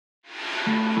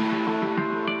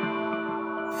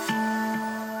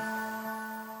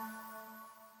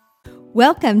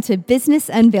Welcome to Business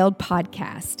Unveiled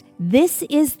Podcast. This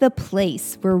is the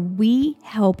place where we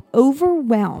help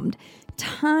overwhelmed,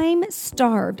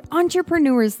 time-starved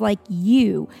entrepreneurs like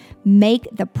you make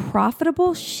the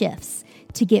profitable shifts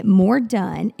to get more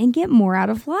done and get more out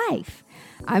of life.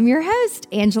 I'm your host,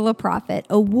 Angela Profit,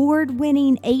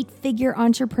 award-winning 8-figure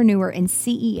entrepreneur and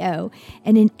CEO.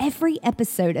 And in every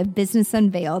episode of Business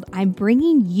Unveiled, I'm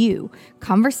bringing you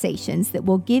conversations that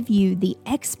will give you the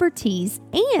expertise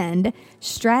and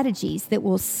strategies that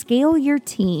will scale your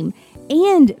team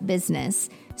and business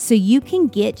so you can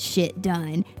get shit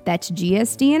done. That's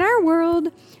GSD in our world.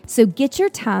 So get your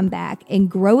time back and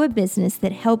grow a business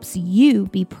that helps you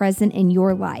be present in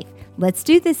your life. Let's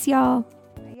do this, y'all.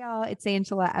 Y'all, it's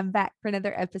Angela. I'm back for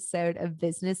another episode of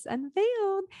Business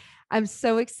Unveiled. I'm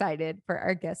so excited for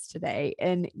our guest today,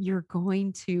 and you're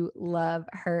going to love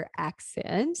her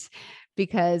accent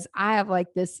because I have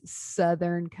like this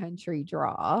Southern country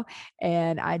draw,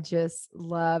 and I just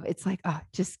love, it's like, oh,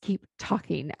 just keep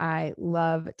talking. I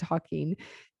love talking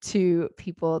to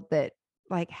people that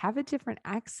like have a different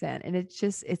accent, and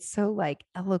it's so like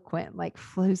eloquent, like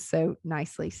flows so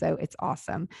nicely. So it's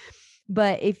awesome.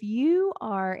 But if you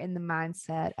are in the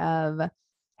mindset of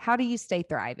how do you stay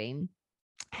thriving?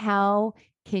 How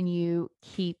can you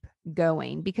keep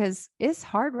going? Because it's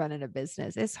hard running a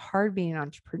business. It's hard being an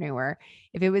entrepreneur.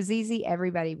 If it was easy,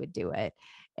 everybody would do it.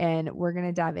 And we're going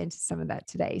to dive into some of that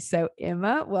today. So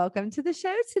Emma, welcome to the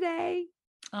show today.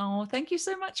 Oh, thank you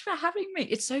so much for having me.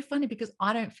 It's so funny because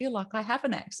I don't feel like I have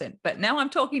an accent, but now I'm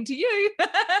talking to you.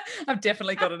 I've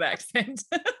definitely got an accent.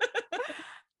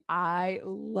 I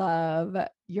love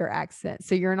your accent.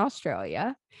 So you're in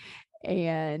Australia,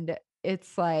 and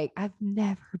it's like, I've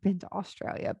never been to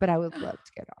Australia, but I would love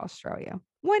to go to Australia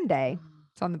one day.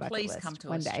 It's on the bucket Please list. come to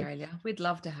one Australia. day. We'd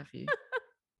love to have you.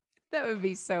 That would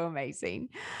be so amazing.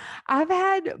 I've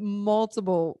had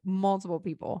multiple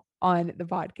people on the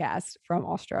podcast from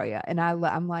Australia, and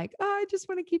I'm like, oh, I just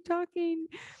want to keep talking.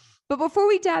 But before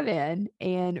we dive in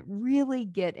and really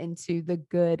get into the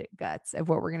good guts of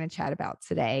what we're going to chat about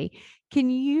today, can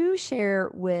you share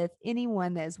with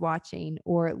anyone that is watching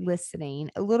or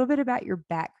listening a little bit about your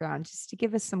background, just to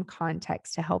give us some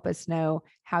context to help us know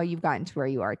how you've gotten to where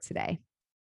you are today?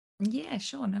 Yeah,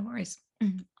 sure. No worries.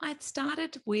 I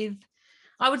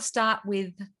would start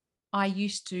with, I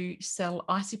used to sell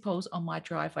icy poles on my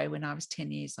driveway when I was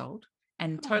 10 years old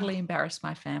and totally embarrassed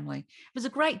my family. It was a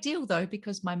great deal though,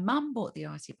 because my mum bought the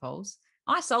icy poles.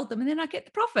 I sold them and then I get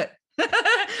the profit.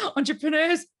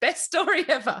 Entrepreneurs, best story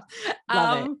ever.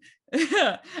 Love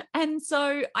it. And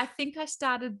so I think I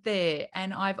started there,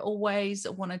 and I've always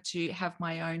wanted to have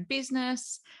my own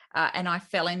business. And I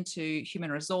fell into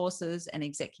human resources and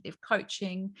executive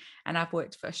coaching. And I've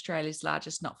worked for Australia's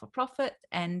largest not-for-profit,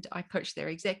 and I coach their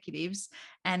executives.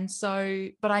 And so,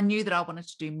 but I knew that I wanted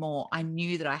to do more. I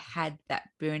knew that I had that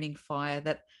burning fire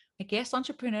that I guess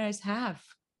entrepreneurs have.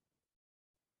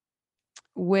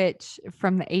 Which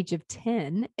from the age of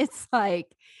 10, it's like,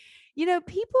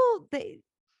 people,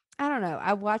 I don't know.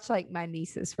 I watch like my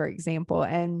nieces, for example,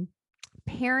 and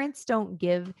parents don't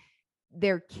give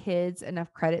their kids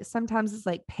enough credit. Sometimes it's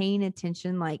like paying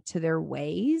attention like to their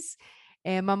ways.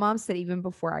 And my mom said, even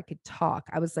before I could talk,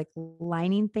 I was like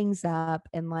lining things up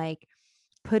and like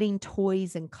putting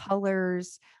toys and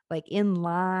colors like in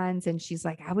lines. And she's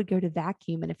like, I would go to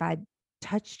vacuum, and if I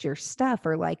touched your stuff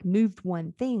or like moved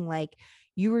one thing, like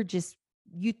you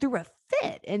threw a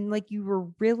fit, and like you were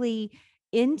really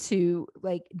into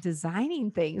like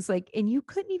designing things, like, and you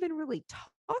couldn't even really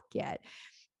talk yet.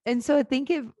 And so I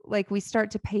think if like we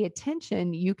start to pay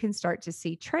attention, you can start to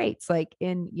see traits like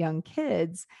in young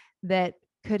kids that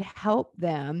could help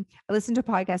them. I listened to a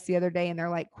podcast the other day, and they're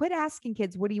like, quit asking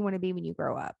kids, what do you want to be when you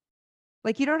grow up?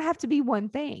 Like, you don't have to be one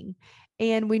thing.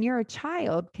 And when you're a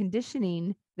child,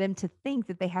 conditioning them to think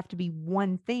that they have to be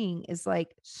one thing is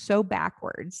like so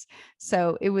backwards.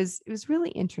 So it was really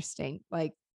interesting,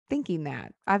 like thinking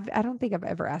that. I don't think I've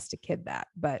ever asked a kid that,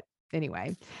 but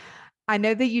anyway, I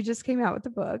know that you just came out with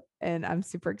a book, and I'm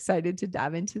super excited to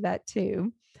dive into that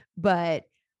too. But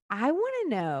I want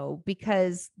to know,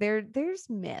 because there's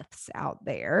myths out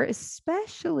there,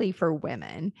 especially for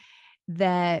women,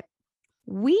 that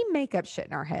we make up shit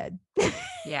in our head.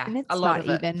 Yeah, And a lot of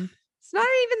it. it's not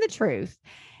even the truth.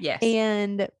 Yes.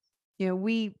 And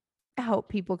we help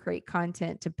people create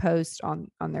content to post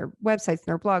on their websites and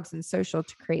their blogs and social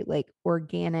to create like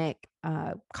organic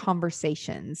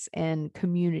conversations and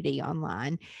community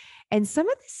online. And some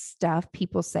of the stuff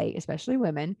people say, especially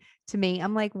women, to me,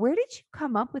 I'm like, where did you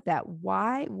come up with that?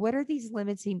 Why? What are these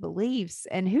limiting beliefs?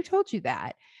 And who told you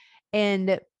that?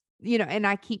 And, and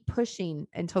I keep pushing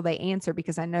until they answer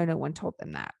because I know no one told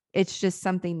them that. It's just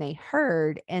something they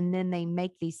heard. And then they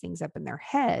make these things up in their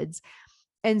heads.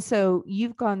 And so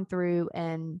you've gone through,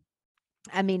 and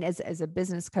I mean, as a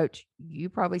business coach, you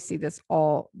probably see this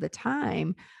all the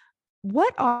time.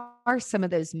 What are some of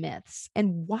those myths,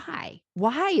 and why?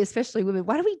 Why, especially women,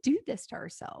 why do we do this to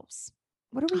ourselves?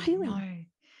 What are we I doing? know.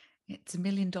 It's $1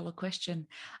 million question.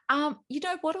 You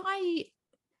know what? I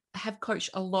have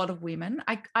coached a lot of women.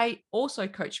 I also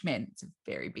coach men. It's a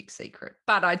very big secret,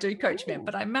 but I do coach men,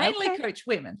 but I mainly coach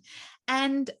women.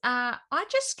 And I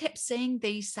just kept seeing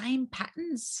these same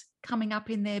patterns coming up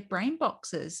in their brain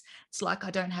boxes. It's like, I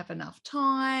don't have enough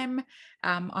time.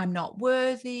 I'm not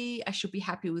worthy. I should be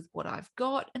happy with what I've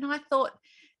got. And I thought,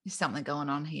 there's something going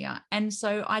on here. And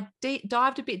so I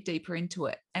dived a bit deeper into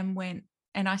it and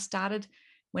I started,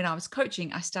 when I was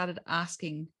coaching, I started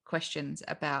asking questions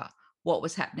about what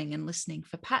was happening and listening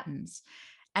for patterns.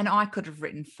 And I could have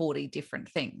written 40 different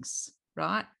things,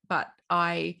 right? But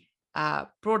I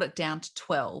brought it down to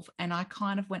 12, and I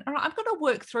kind of went, all right, I've got to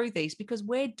work through these, because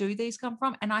where do these come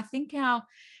from? And I think our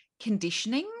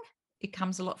conditioning, it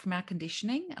comes a lot from our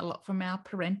conditioning, a lot from our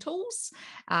parentals,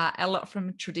 a lot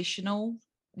from traditional,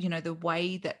 the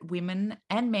way that women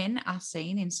and men are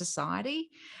seen in society.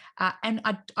 And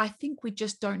I think we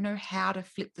just don't know how to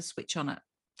flip the switch on it.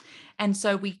 And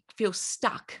so we feel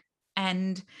stuck.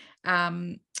 And,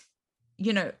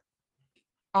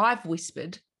 I've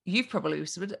whispered, you've probably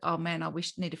whispered, oh man, I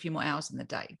need a few more hours in the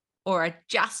day, or I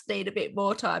just need a bit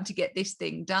more time to get this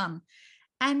thing done.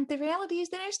 And the reality is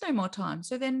there is no more time.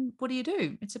 So then what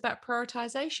do? It's about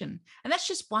prioritization. And that's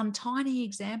just one tiny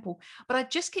example. But I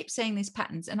just keep seeing these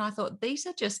patterns. And I thought, these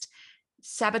are just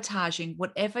sabotaging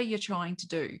whatever you're trying to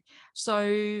do.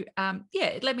 So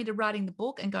it led me to writing the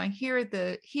book and going, here's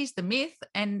the myth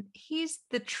and here's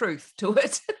the truth to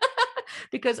it.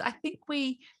 Because I think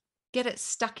we get it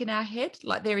stuck in our head,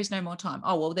 like there is no more time.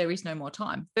 Oh, well, there is no more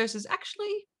time, versus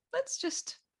actually, let's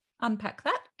just unpack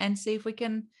that and see if we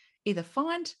can either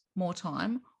find more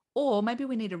time, or maybe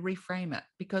we need to reframe it,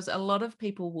 because a lot of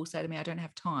people will say to me, I don't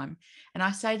have time. And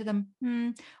I say to them,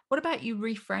 what about you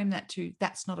reframe that to,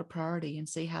 that's not a priority, and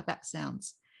see how that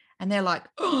sounds. And they're like,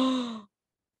 oh,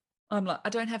 I'm like, I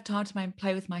don't have time to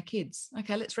play with my kids.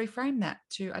 Okay, let's reframe that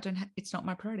to, it's not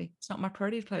my priority. It's not my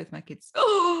priority to play with my kids.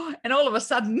 Oh, and all of a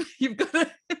sudden you've got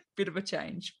a bit of a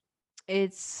change.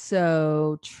 It's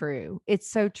so true. It's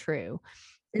so true.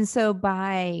 And so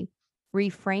by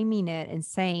reframing it and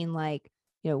saying, like,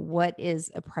 what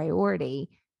is a priority?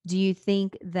 Do you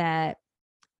think that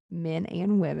men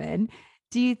and women,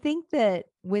 do you think that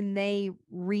when they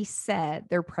reset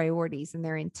their priorities and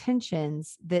their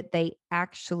intentions, that they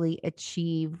actually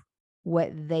achieve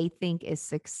what they think is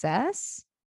success?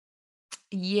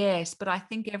 Yes, but I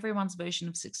think everyone's version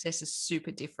of success is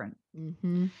super different.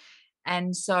 Mm-hmm.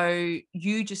 And so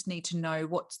you just need to know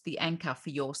what's the anchor for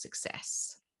your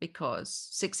success, because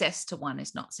success to one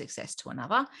is not success to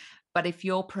another. But if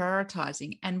you're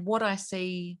prioritizing, and what I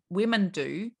see women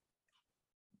do,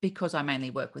 because I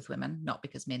mainly work with women, not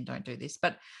because men don't do this,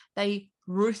 but they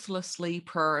ruthlessly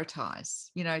prioritize.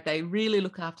 They really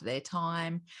look after their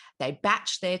time. They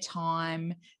batch their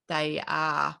time. They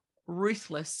are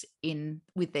ruthless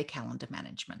with their calendar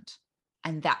management.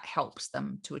 And that helps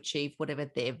them to achieve whatever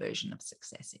their version of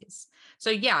success is. So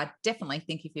yeah, I definitely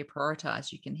think if you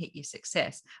prioritize, you can hit your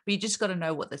success, but you just got to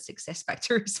know what the success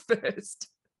factor is first.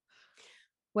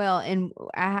 Well, and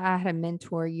I had a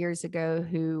mentor years ago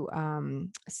who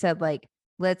said, like,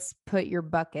 let's put your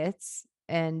buckets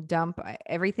and dump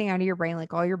everything out of your brain,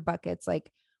 like all your buckets, like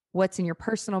what's in your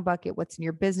personal bucket, what's in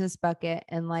your business bucket,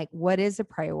 and like what is a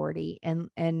priority.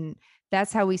 And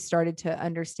that's how we started to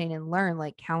understand and learn,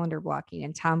 like, calendar blocking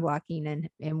and time blocking,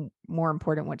 and more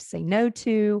important, what to say no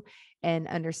to, and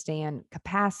understand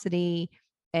capacity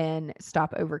and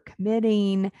stop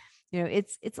overcommitting.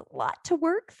 It's a lot to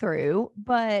work through,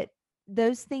 but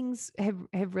those things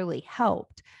have really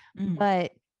helped.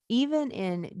 But even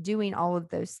in doing all of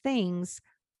those things,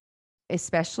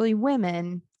 especially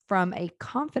women, from a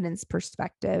confidence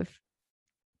perspective,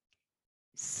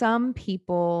 some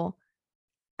people,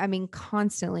 I mean,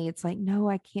 constantly it's like, no,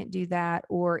 I can't do that,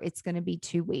 or it's going to be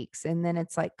 2 weeks. And then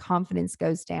it's like confidence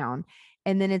goes down.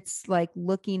 And then it's like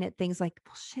looking at things like,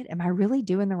 well, shit, am I really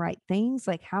doing the right things?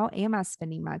 Like, how am I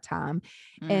spending my time?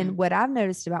 And what I've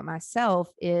noticed about myself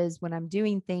is when I'm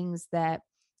doing things that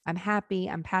I'm happy,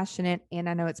 I'm passionate, and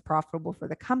I know it's profitable for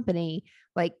the company,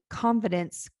 like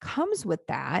confidence comes with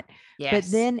that. But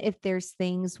Yes. then if there's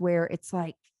things where it's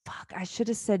like, fuck, I should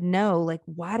have said no. Like,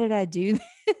 why did I do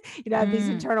that? I have these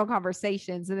Mm, internal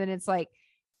conversations. And then it's like,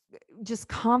 just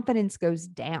confidence goes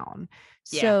down.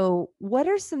 yeah. So, what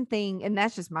are some things, and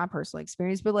that's just my personal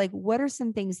experience, but like, what are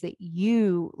some things that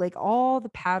you like, all the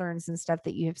patterns and stuff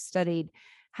that you have studied?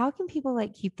 How can people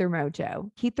like keep their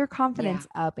mojo, keep their Yeah. confidence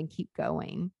up, and keep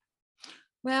going?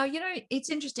 Well, it's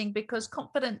interesting because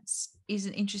confidence is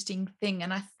an interesting thing.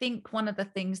 And I think one of the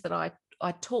things that I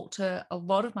talk to a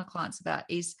lot of my clients about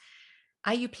is,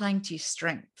 are you playing to your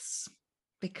strengths?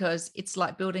 Because it's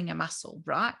like building a muscle,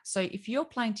 right? So if you're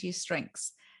playing to your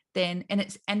strengths, then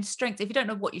and strength, if you don't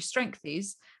know what your strength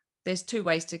is, there's two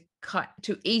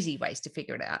easy ways to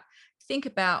figure it out. Think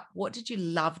about, what did you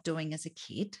love doing as a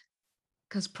kid?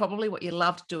 Because probably what you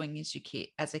loved doing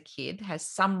as a kid has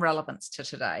some relevance to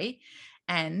today.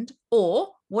 And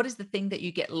or what is the thing that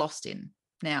you get lost in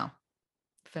now?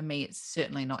 For me, it's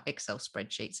certainly not Excel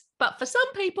spreadsheets, but for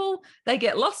some people, they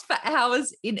get lost for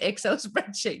hours in Excel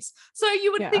spreadsheets. So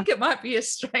you would Yeah. think it might be a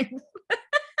strength.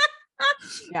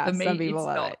 Yeah. For me, Some people it's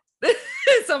love not.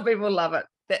 it. Some people love it.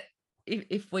 That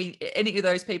if we any of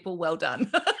those people, well done.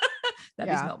 That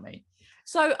is Yeah. not me.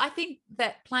 So I think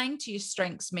that playing to your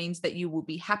strengths means that you will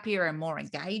be happier and more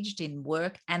engaged in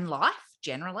work and life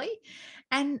generally.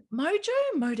 And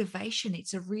motivation,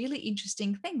 it's a really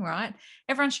interesting thing, right?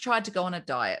 Everyone's tried to go on a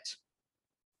diet,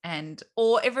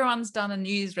 or everyone's done a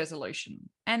New Year's resolution.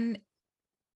 And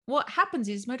what happens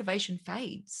is motivation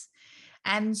fades.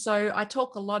 And so I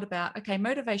talk a lot about, okay,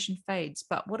 motivation fades,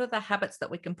 but what are the habits that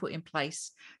we can put in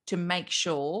place to make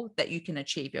sure that you can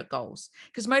achieve your goals?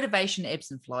 Because motivation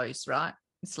ebbs and flows, right?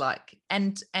 It's like,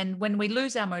 and when we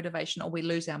lose our motivation or we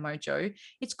lose our mojo,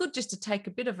 it's good just to take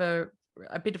a bit of a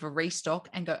restock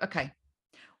and go, okay,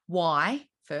 why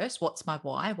first? What's my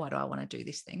why? Why do I want to do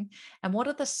this thing? And what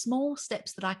are the small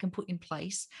steps that I can put in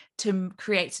place to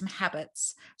create some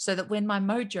habits so that when my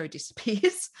mojo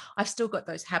disappears, I've still got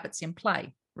those habits in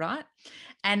play, right?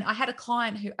 And I had a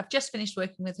client who I've just finished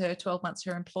working with her 12 months.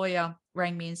 Her employer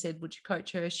rang me and said, would you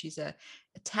coach her? She's a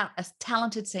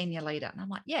talented senior leader. And I'm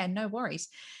like, yeah, no worries.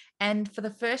 And for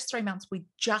the first 3 months, we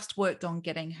just worked on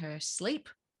getting her sleep,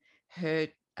 her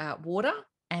water,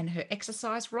 and her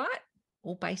exercise right,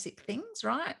 all basic things,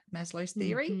 right? Maslow's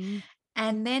theory. Mm-hmm.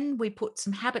 And then we put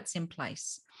some habits in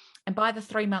place. And by the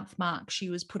 3 month mark, she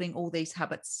was putting all these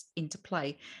habits into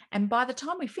play. And by the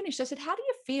time we finished, I said, how do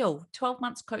you feel? 12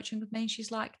 months coaching with me. And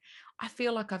she's like, I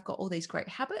feel like I've got all these great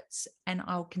habits and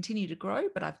I'll continue to grow,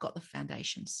 but I've got the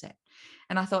foundation set.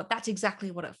 And I thought, that's exactly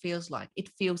what it feels like. It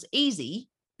feels easy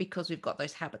because we've got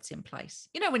those habits in place.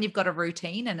 When you've got a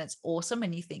routine and it's awesome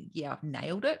and you think, yeah, I've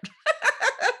nailed it.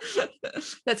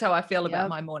 That's how I feel about Yep.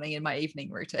 my morning and my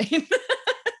evening routine.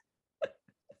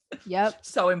 Yep.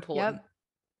 So important. Yep.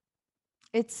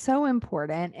 It's so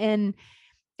important. And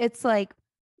it's like,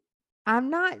 I'm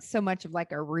not so much of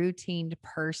like a routine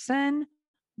person,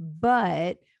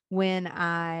 but when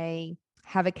I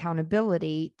have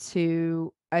accountability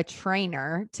to a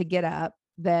trainer to get up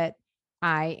that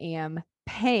I am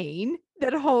paying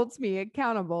that holds me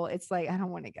accountable, it's like I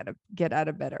don't want to get out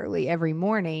of bed early every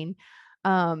morning.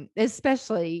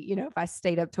 Especially, if I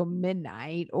stayed up till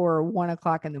midnight or 1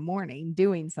 o'clock in the morning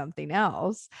doing something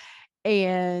else.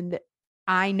 And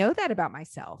I know that about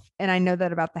myself and I know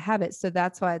that about the habit. So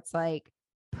that's why it's like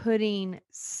putting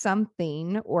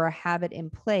something or a habit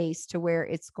in place to where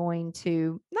it's going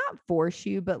to not force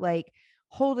you, but like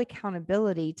hold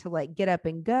accountability to like get up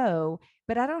and go.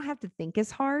 But I don't have to think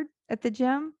as hard at the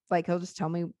gym. Like he'll just tell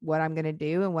me what I'm going to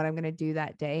do and what I'm going to do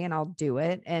that day, and I'll do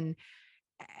it. And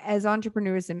as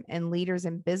entrepreneurs and leaders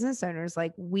and business owners,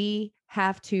 like we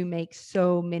have to make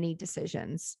so many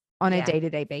decisions on a Yeah.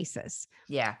 day-to-day basis.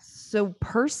 Yeah. So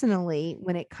personally,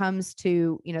 when it comes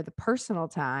to, the personal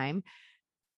time,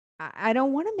 I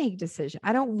don't want to make decisions.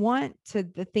 I don't want to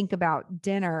think about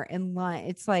dinner and lunch.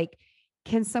 It's like,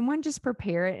 can someone just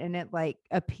prepare it and it like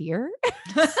appear?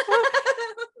 So,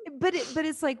 but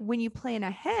it's like when you plan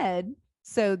ahead,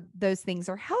 so those things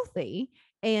are healthy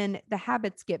and the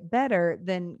habits get better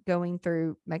than going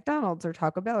through McDonald's or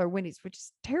Taco Bell or Wendy's, which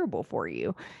is terrible for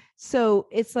you. So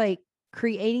it's like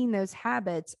creating those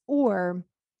habits. Or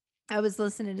I was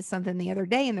listening to something the other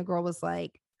day and the girl was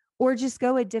like, or just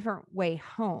go a different way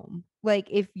home. Like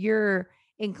if you're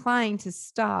inclined to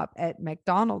stop at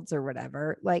McDonald's or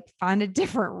whatever, like find a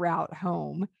different route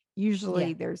home. Yeah.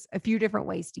 Usually there's a few different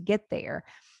ways to get there.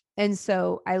 And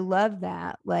so I love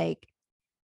that, like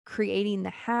creating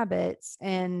the habits.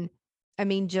 And I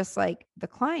mean, just like the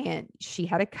client, she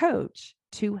had a coach.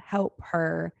 to help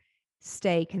her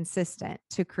stay consistent,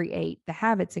 to create the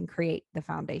habits and create the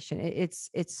foundation. It's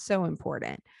so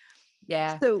important.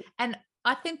 Yeah. So And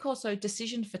I think also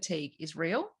decision fatigue is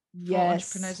real for yes.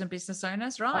 entrepreneurs and business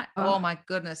owners, right? Oh my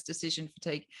goodness, decision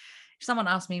fatigue. If someone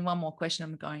asks me one more question,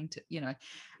 I'm going to,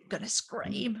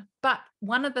 scream. But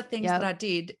one of the things that Yep. I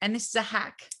did, and this is a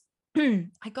hack,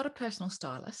 I got a personal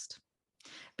stylist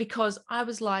because I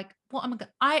was like, what am I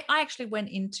going I actually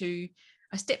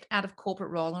I stepped out of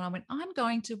corporate role and I went, I'm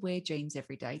going to wear jeans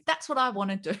every day. That's what I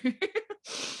want to do.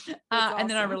 And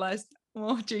then I Awesome. realized,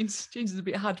 well, jeans is a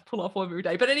bit hard to pull off every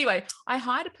day. But anyway, I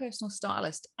hired a personal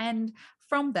stylist. And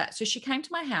from that, so she came to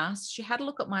my house, she had a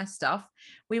look at my stuff.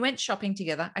 We went shopping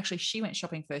together. Actually, she went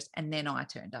shopping first and then I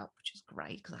turned up, which is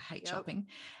great because I hate shopping.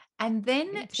 And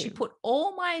then Me she too. put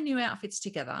all my new outfits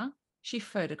together. She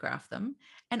photographed them.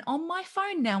 And on my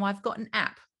phone now, I've got an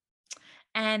app.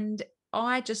 And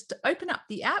I just open up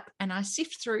the app and I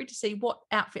sift through to see what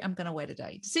outfit I'm going to wear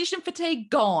today. Decision fatigue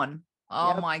gone.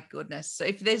 Oh Yep. my goodness. So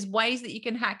if there's ways that you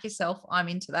can hack yourself, I'm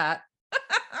into that.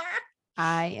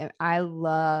 I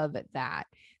love that.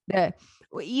 The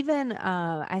even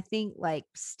I think like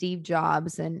Steve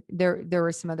Jobs and there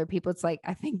were some other people. It's like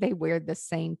I think they wear the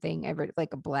same thing every,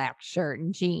 like a black shirt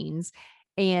and jeans,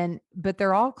 but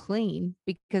they're all clean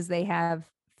because they have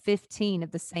 15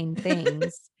 of the same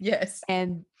things Yes.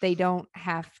 and they don't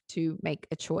have to make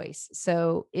a choice.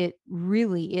 So it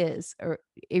really is, or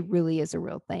it really is a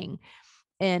real thing.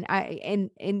 And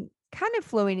and kind of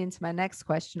flowing into my next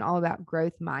question, all about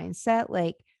growth mindset.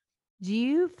 Like, do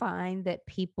you find that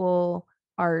people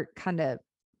are kind of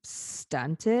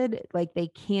stunted, like they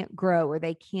can't grow or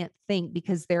they can't think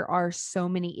because there are so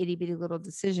many itty bitty little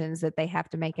decisions that they have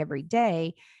to make every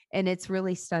day, and it's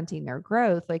really stunting their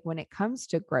growth? Like when it comes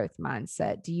to growth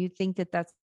mindset, do you think that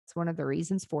that's one of the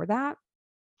reasons for that?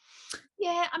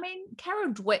 Yeah, I mean,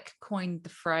 Carol Dweck coined the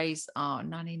phrase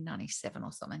 1997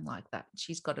 or something like that.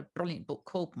 She's got a brilliant book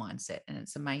called Mindset, and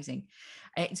it's amazing.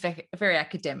 It's very, very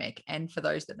academic. And for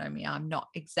those that know me, I'm not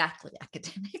exactly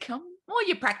academic. I'm more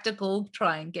your practical,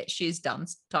 try and get shiz done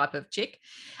type of chick.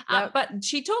 Yep. But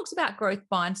she talks about growth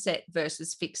mindset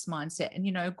versus fixed mindset.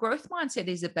 And, growth mindset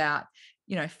is about,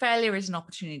 failure is an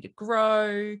opportunity to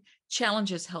grow,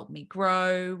 challenges help me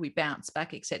grow, we bounce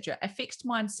back, etc. A fixed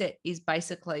mindset is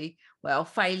basically, well,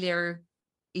 failure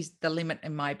is the limit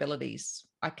in my abilities.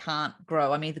 I can't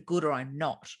grow. I'm either good or I'm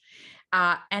not.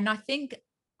 And I think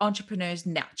entrepreneurs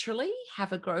naturally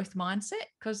have a growth mindset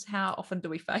because how often do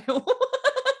we fail?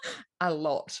 A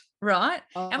lot, right?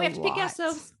 And A we have to pick lot.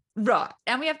 ourselves, right.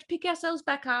 And we have to pick ourselves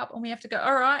back up and we have to go,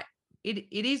 all right, it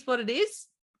is what it is.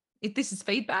 If this is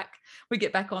feedback, we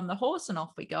get back on the horse and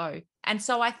off we go. And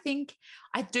so I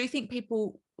do think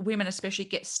women especially,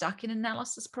 get stuck in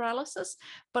analysis paralysis,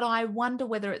 but I wonder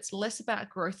whether it's less about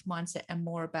growth mindset and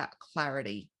more about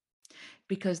clarity,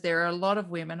 because there are a lot of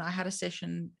women. I had a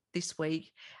session this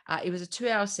week. It was a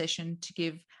 2-hour session to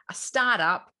give a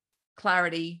startup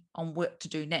clarity on what to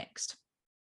do next.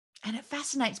 And it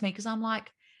fascinates me because I'm like,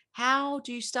 how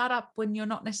do you start up when you're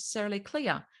not necessarily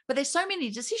clear? But there's so many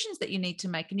decisions that you need to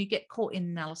make and you get caught in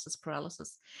analysis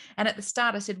paralysis. And at the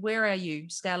start, I said, where are you?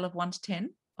 Scale of 1 to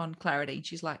 10 on clarity.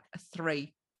 She's like, a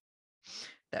 3.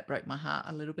 That broke my heart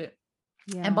a little bit.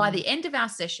 Yeah. And by the end of our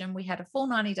session, we had a full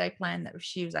 90-day plan that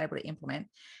she was able to implement.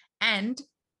 And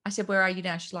I said, where are you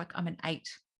now? She's like, I'm an 8.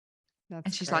 That's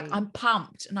and she's great. like, I'm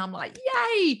pumped. And I'm like,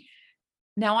 yay.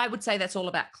 Now, I would say that's all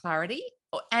about clarity,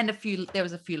 and there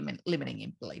was a few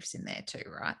limiting beliefs in there too,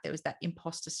 right? There was that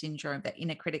imposter syndrome, that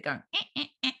inner critic going,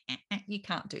 you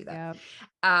can't do that.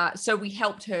 Yep. So we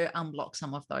helped her unblock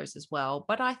some of those as well.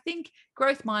 But I think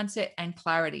growth mindset and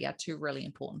clarity are 2 really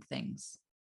important things.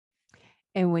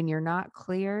 And when you're not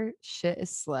clear, shit is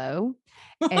slow.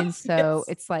 And so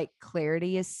Yes. it's like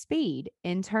clarity is speed,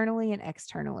 internally and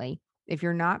externally. If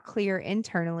you're not clear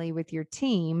internally with your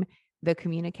team, the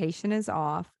communication is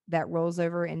off. That rolls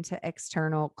over into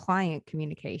external client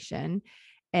communication.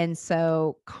 And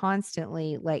so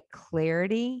constantly, like,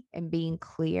 clarity and being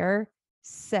clear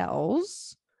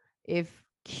sells. If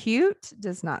cute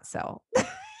does not sell,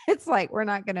 it's like, we're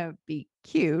not going to be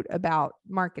cute about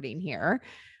marketing here.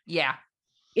 Yeah.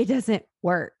 It doesn't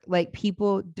work. Like,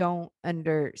 people don't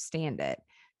understand it.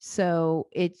 So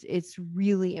it's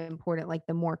really important, like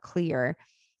the more clear.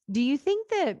 Do you think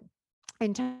that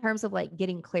in terms of like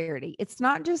getting clarity, it's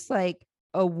not just like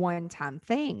a one-time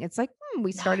thing? It's like,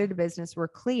 we No. started a business, we're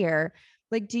clear.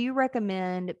 Like, do you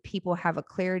recommend people have a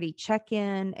clarity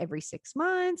check-in every 6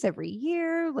 months, every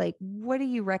year? Like, what do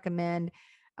you recommend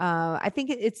I think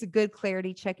it's a good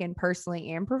clarity check in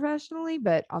personally and professionally,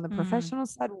 but on the Mm. professional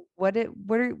side, what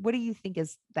do you think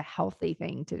is the healthy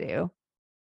thing to do?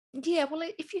 Yeah, well,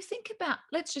 if you think about,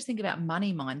 let's just think about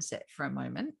money mindset for a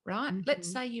moment, right? Let's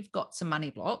Mhm. say you've got some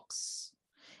money blocks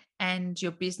and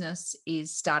your business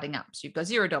is starting up. So you've got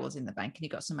 $0 in the bank and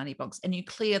you've got some money blocks and you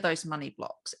clear those money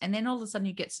blocks. And then all of a sudden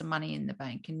you get some money in the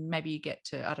bank and maybe you get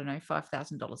to, I don't know,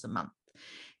 $5,000 a month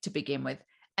to begin with.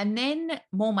 And then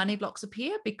more money blocks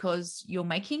appear because you're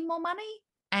making more money.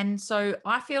 And so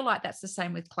I feel like that's the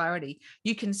same with clarity.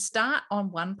 You can start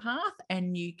on one path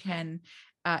and you can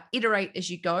iterate as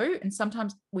you go. And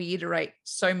sometimes we iterate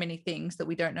so many things that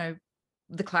we don't know,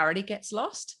 the clarity gets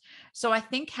lost. So I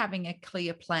think having a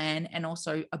clear plan and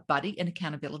also a buddy, an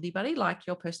accountability buddy like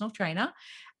your personal trainer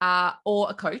or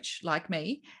a coach like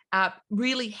me,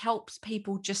 really helps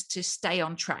people just to stay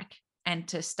on track and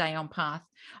to stay on path.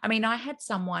 I mean, I had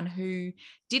someone who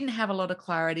didn't have a lot of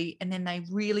clarity and then they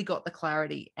really got the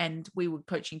clarity, and we were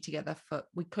coaching together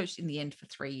we coached in the end for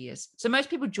 3 years. So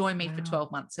most people join me for Wow.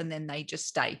 12 months and then they just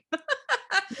stay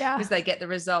because Yeah. they get the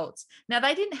results. Now,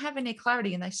 they didn't have any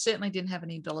clarity and they certainly didn't have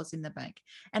any dollars in the bank.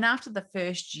 And after the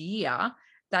first year,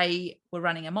 they were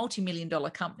running a multi-million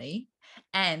dollar company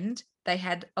and they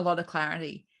had a lot of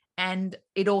clarity. And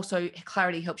it also,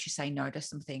 clarity helps you say no to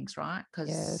some things, right? Because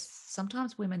Yes.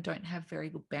 sometimes women don't have very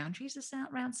good boundaries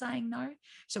around saying no.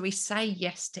 So we say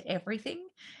yes to everything.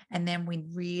 And then we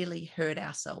really hurt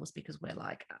ourselves because we're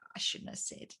like, "Oh, I shouldn't have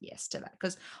said yes to that."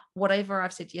 Because whatever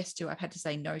I've said yes to, I've had to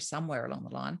say no somewhere along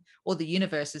the line. Or the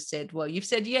universe has said, well, you've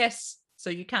said yes, so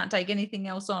you can't take anything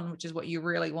else on, which is what you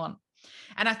really want.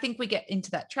 And I think we get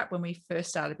into that trap when we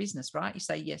first start a business, right? You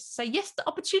say yes to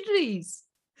opportunities,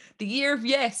 the year of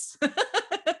yes.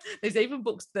 There's even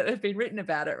books that have been written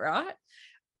about it, right?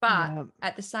 But Yeah.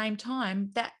 at the same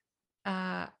time, that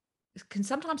uh, can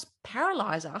sometimes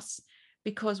paralyze us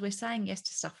because we're saying yes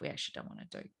to stuff we actually don't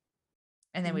want to do.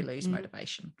 And then we lose Mhm.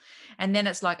 motivation. And then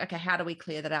it's like, okay, how do we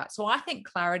clear that out? So I think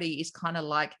clarity is kind of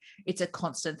like, it's a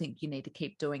constant thing you need to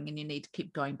keep doing, and you need to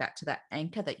keep going back to that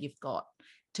anchor that you've got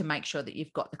to make sure that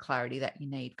you've got the clarity that you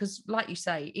need. Because like you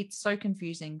say, it's so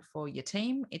confusing for your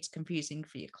team, it's confusing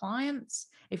for your clients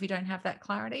if you don't have that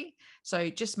clarity. So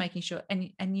just making sure,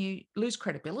 and you lose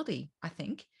credibility, I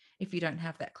think, if you don't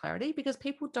have that clarity, because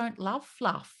people don't love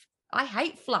fluff. I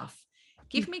hate fluff.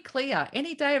 Give me clear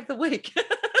any day of the week.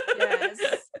 Yes.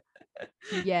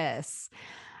 Yes.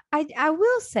 I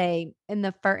will say in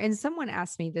the first, and someone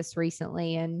asked me this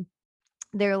recently, and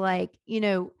they're like,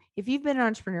 if you've been an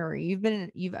entrepreneur,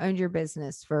 you've owned your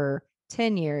business for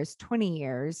 10 years, 20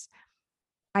 years,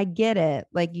 I get it.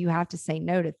 Like you have to say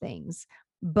no to things.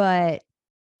 But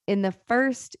in the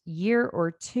first year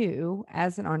or two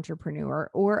as an entrepreneur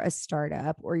or a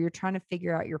startup, or you're trying to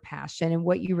figure out your passion and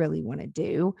what you really want to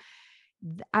do,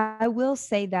 I will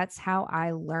say that's how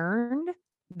I learned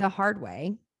the hard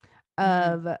way Mm,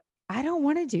 of I don't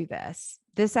want to do this.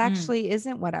 This mm, actually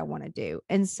isn't what I want to do.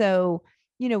 And so,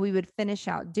 we would finish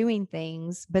out doing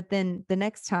things, but then the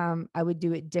next time I would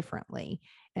do it differently.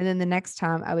 And then the next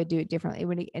time I would do it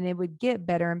differently. And it would get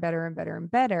better and better and better and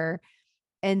better.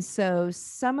 And so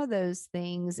some of those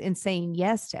things in saying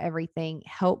yes to everything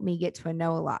helped me get to a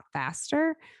no a lot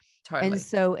faster. And totally.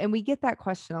 so, and we get that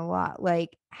question a lot,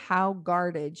 like, how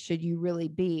guarded should you really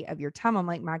be of your time? I'm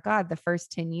like, my God, the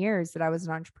first 10 years that I was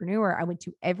an entrepreneur, I went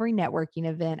to every networking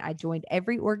event. I joined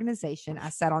every organization. I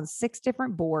sat on 6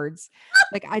 different boards.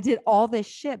 Like I did all this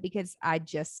shit because I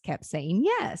just kept saying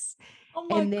yes. Oh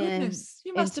my And then goodness.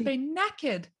 You must have into been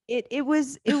knackered. it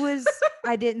was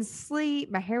I didn't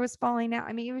sleep. My hair was falling out.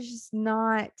 I mean, it was just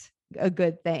not a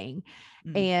good thing.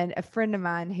 Mm, And a friend of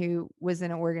mine who was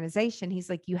in an organization, he's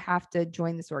like, you have to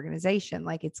join this organization.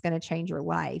 Like it's going to change your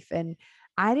life. And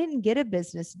I didn't get a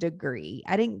business degree.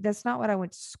 That's not what I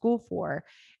went to school for.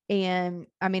 And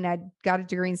I mean, I got a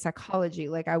degree in psychology.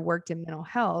 Like I worked in mental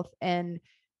health. And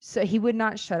so he would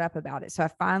not shut up about it. So I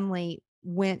finally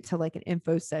went to like an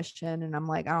info session and I'm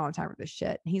like, I don't have time for this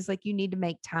shit. And he's like, you need to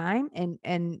make time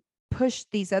and push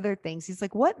these other things. He's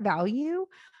like, what value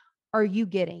are you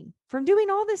getting from doing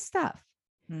all this stuff?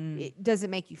 mm, Does it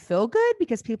make you feel good?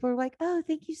 Because people are like, oh,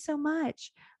 thank you so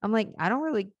much. I'm like, I don't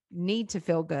really need to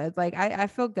feel good. Like, I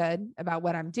feel good about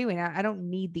what I'm doing. I don't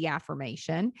need the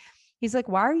affirmation. He's like,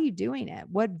 why are you doing it?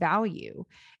 What value?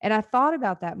 And I thought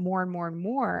about that more and more and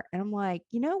more. And I'm like,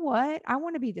 you know what? I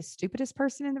want to be the stupidest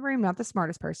person in the room, not the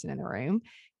smartest person in the room,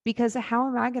 because how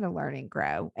am I going to learn and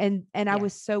grow? And I yeah.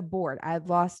 was so bored. I had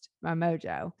lost my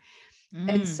mojo.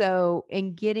 And Mm, so,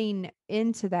 in getting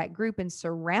into that group and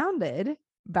surrounded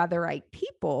by the right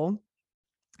people,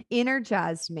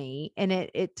 energized me, and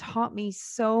it taught me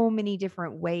so many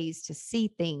different ways to see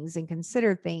things and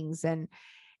consider things. And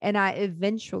I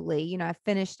eventually, I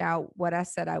finished out what I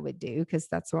said I would do, because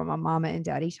that's what my mama and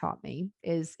daddy taught me,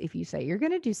 is if you say you're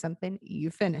going to do something, you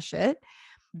finish it.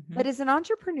 But as an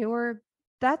entrepreneur,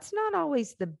 that's not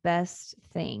always the best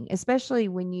thing, especially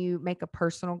when you make a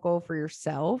personal goal for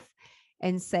yourself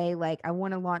and say, like, I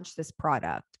want to launch this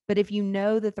product. But if you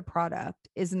know that the product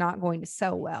is not going to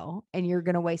sell well, and you're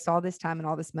going to waste all this time and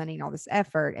all this money and all this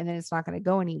effort, and then it's not going to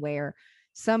go anywhere,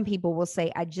 some people will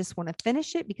say, I just want to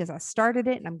finish it because I started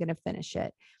it and I'm going to finish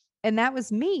it. And that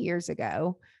was me years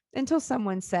ago, until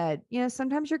someone said,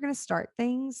 sometimes you're going to start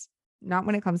things, not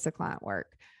when it comes to client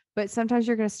work, but sometimes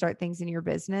you're going to start things in your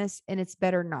business and it's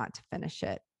better not to finish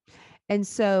it. And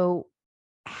so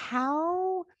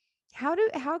how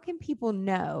can people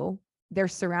know they're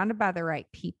surrounded by the right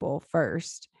people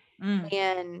first?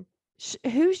 And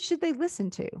who should they listen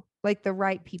to? Like, the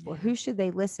right people, who should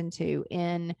they listen to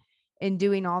in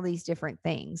doing all these different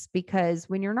things? Because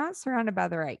when you're not surrounded by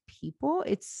the right people,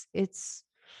 it's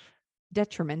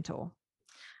detrimental.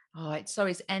 Oh, it so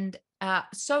is. And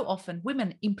so often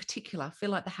women in particular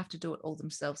feel like they have to do it all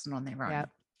themselves and on their own. Yep.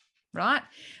 Right?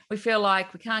 We feel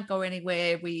like we can't go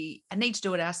anywhere. We need to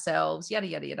do it ourselves, yada,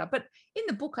 yada, yada. But in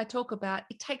the book, I talk about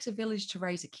it takes a village to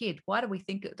raise a kid. Why do we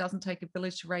think it doesn't take a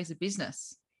village to raise a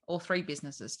business or 3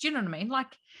 businesses? Do you know what I mean?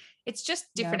 Like, it's just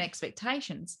different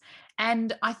expectations.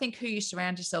 And I think who you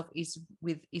surround yourself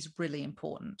with is really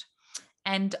important.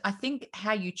 And I think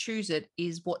how you choose it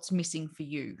is what's missing for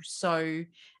you. So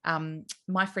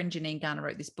my friend Janine Garner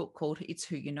wrote this book called It's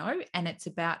Who You Know, and it's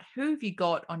about who have you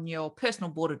got on your personal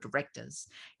board of directors.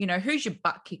 Who's your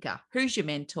butt kicker? Who's your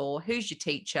mentor? Who's your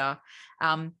teacher?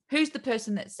 Who's the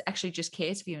person that actually just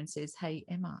cares for you and says, hey,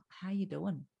 Emma, how are you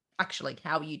doing? Actually,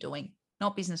 how are you doing?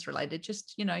 Not business related,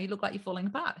 just, you look like you're falling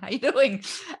apart. How are you doing?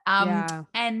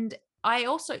 And I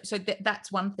also, so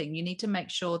that's one thing. You need to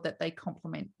make sure that they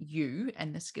complement you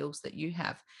and the skills that you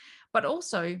have. But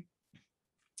also,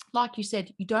 like you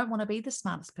said, you don't want to be the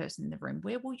smartest person in the room.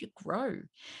 Where will you grow?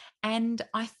 And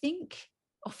I think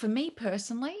for me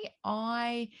personally,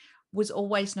 I was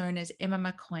always known as Emma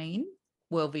McQueen,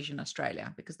 World Vision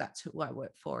Australia, because that's who I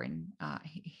worked for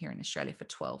here in Australia for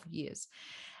 12 years.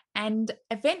 And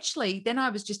eventually, then I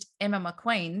was just Emma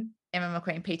McQueen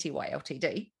Pty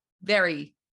Ltd.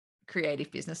 Very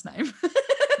creative business name.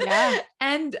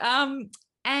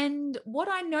 And what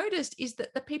I noticed is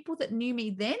that the people that knew me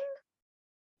then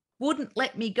wouldn't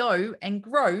let me go and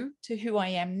grow to who I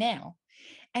am now.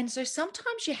 And so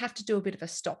sometimes you have to do a bit of a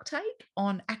stock take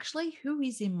on actually who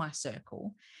is in my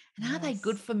circle and are they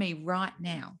good for me right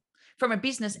now, from a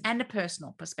business and a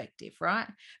personal perspective, right?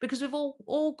 Because we've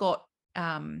all got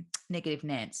negative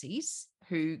Nancy's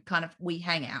who kind of we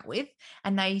hang out with,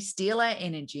 and they steal our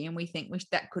energy, and we think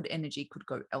that energy could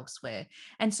go elsewhere.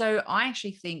 And so I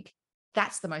actually think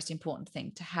that's the most important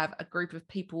thing, to have a group of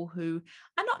people who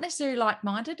are not necessarily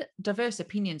like-minded. Diverse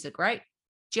opinions are great.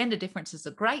 Gender differences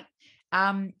are great.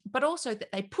 But also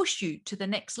that they push you to the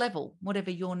next level,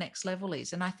 whatever your next level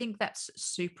is. And I think that's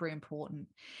super important.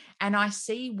 And I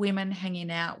see women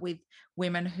hanging out with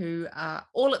women who are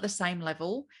all at the same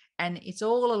level, and it's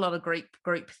all a lot of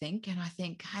group think. And I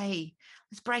think, hey,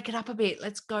 let's break it up a bit.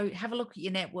 Let's go have a look at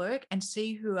your network and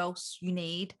see who else you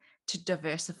need to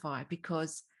diversify,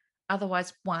 because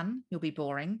otherwise, 1, you'll be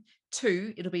boring.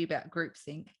 2, it'll be about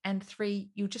groupthink. And 3,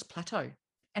 you'll just plateau.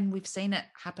 And we've seen it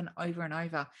happen over and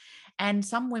over. And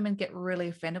some women get really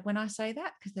offended when I say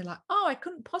that, because they're like, oh, I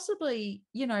couldn't possibly,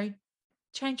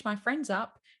 change my friends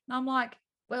up. And I'm like,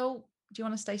 well, do you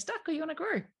want to stay stuck or you want to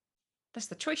grow? That's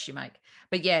the choice you make.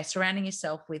 But yeah, surrounding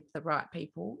yourself with the right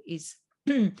people is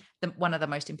one of the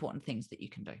most important things that you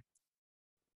can do.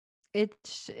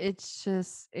 It's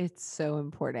so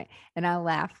important. And I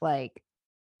laugh, like,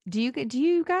 do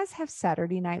you guys have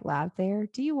Saturday Night Live there?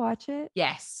 Do you watch it?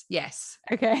 Yes.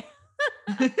 Okay.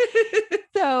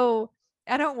 So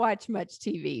I don't watch much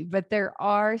TV, but there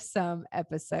are some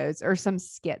episodes or some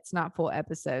skits, not full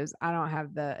episodes. I don't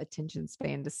have the attention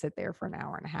span to sit there for an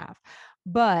hour and a half,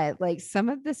 but like some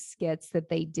of the skits that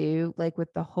they do, like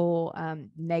with the whole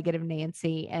negative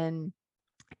Nancy, and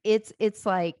it's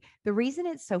like the reason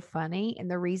it's so funny and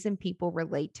the reason people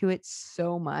relate to it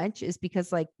so much is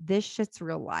because like this shit's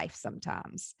real life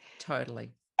sometimes.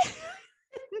 Totally.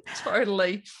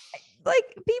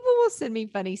 Like people will send me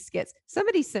funny skits.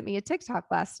 Somebody sent me a TikTok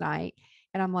last night,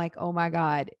 And I'm like, oh my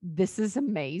God, this is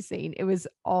amazing. It was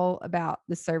all about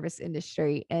the service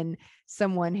industry and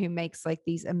someone who makes like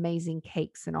these amazing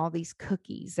cakes and all these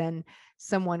cookies. And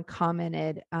someone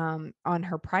commented on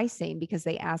her pricing because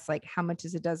they asked like, how much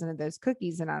is a dozen of those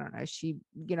cookies? And I don't know, she,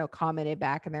 commented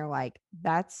back and they're like,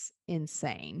 that's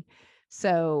insane.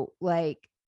 So like,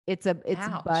 it's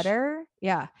Ouch. butter.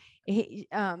 Yeah.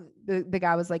 The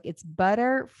guy was like, it's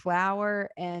butter, flour,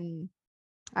 and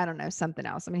I don't know, something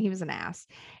else. I mean, he was an ass.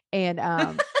 And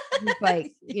he's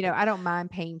like, I don't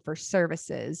mind paying for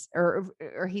services,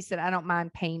 or he said, I don't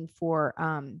mind paying for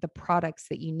the products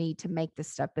that you need to make this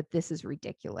stuff, but this is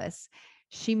ridiculous.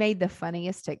 She made the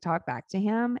funniest TikTok back to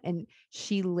him, and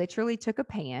she literally took a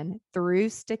pan, threw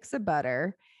sticks of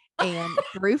butter and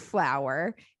threw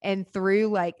flour and threw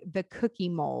like the cookie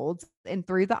molds and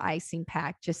threw the icing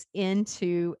pack just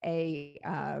into a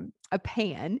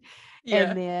pan.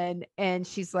 Yeah. And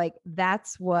she's like,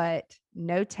 that's what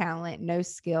no talent, no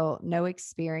skill, no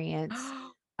experience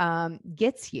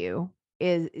gets you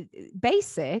is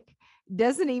basic,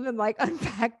 doesn't even like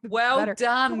unpack the Well butter. But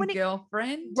done, when it,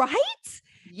 girlfriend. right? And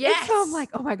so I'm Yes. like,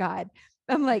 oh my God.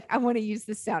 I'm like, I want to use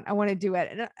this sound. I want to do it.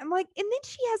 And I'm like, and then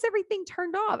she has everything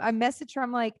turned off. I message her.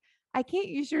 I'm like, I can't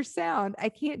use your sound. I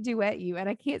can't duet you and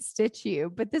I can't stitch you.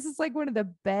 But this is like one of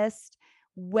the best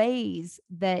ways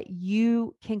that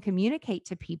you can communicate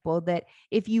to people that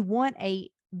if you want a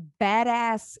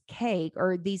badass cake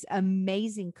or these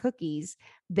amazing cookies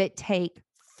that take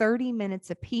 30 minutes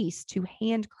a piece to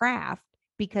handcraft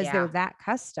because they're Yeah. that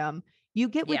custom, you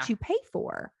get what Yeah. you pay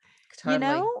for,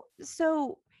 Totally.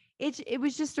 So it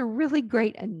was just a really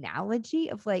great analogy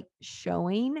of like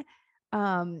showing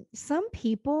some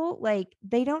people like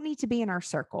they don't need to be in our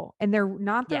circle and they're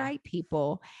not the Yeah. right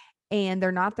people and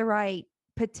they're not the right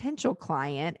potential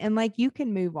client, and like you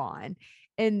can move on.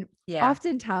 And Yeah.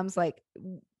 oftentimes like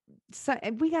so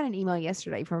we got an email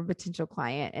yesterday from a potential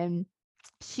client and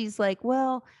she's like,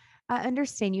 well, I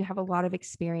understand you have a lot of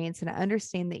experience and I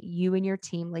understand that you and your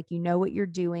team, like, you know what you're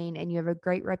doing and you have a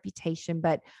great reputation,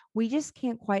 but we just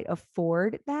can't quite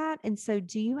afford that. And so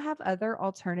do you have other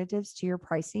alternatives to your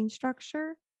pricing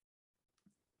structure?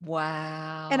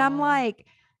 And I'm Wow. like,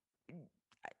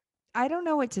 I don't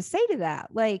know what to say to that.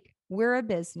 Like, we're a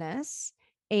business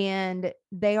and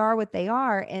they are what they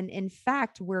are. And in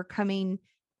fact, we're coming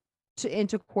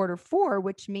into quarter four,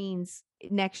 which means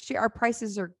next year our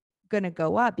prices are going to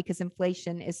go up because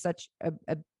inflation is such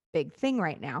a big thing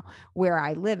right now where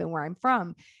I live and where I'm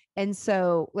from. And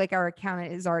so like our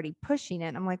accountant is already pushing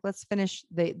it. I'm like, let's finish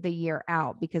the year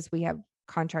out because we have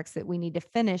contracts that we need to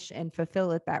finish and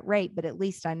fulfill at that rate. But at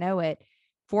least I know it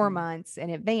 4 months in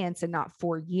advance and not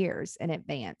 4 years in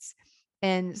advance.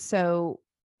 And so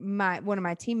one of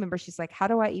my team members, she's like, how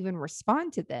do I even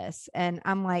respond to this? And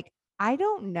I'm like, I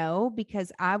don't know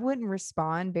because I wouldn't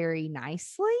respond very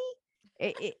nicely.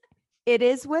 It, it, it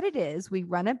is what it is. We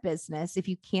run a business. If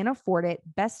you can't afford it,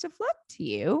 best of luck to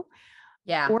you.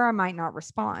 Yeah. Or I might not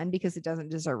respond because it doesn't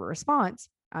deserve a response.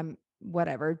 I'm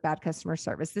whatever, bad customer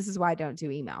service. This is why I don't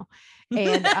do email.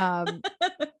 And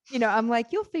I'm like,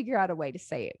 you'll figure out a way to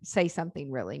say something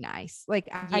really nice. Like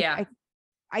Yeah.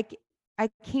 I I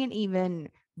can't even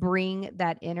bring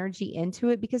that energy into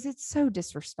it because it's so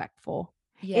disrespectful.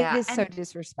 It Yeah. is so And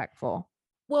disrespectful.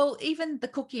 well, even the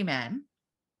cookie man,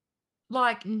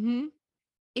 like Mhm.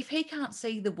 if he can't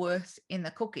see the worth in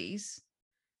the cookies,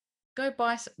 go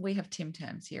buy. We have Tim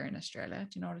Tams here in Australia.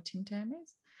 Do you know what a Tim Tam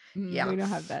is? Yeah. We don't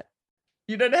have that.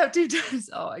 You don't have Tim Tams.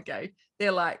 Oh, okay.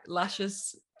 They're like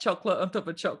luscious chocolate on top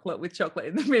of chocolate with chocolate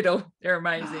in the middle. They're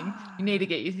amazing. You need to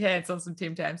get your hands on some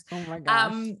Tim Tams. Oh my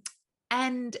gosh. Um,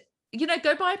 and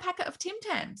go buy a packet of Tim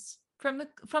Tams from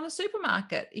the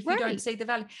supermarket if you don't Right. see the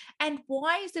value. And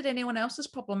why is it anyone else's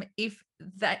problem if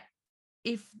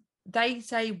they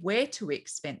say we're too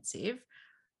expensive?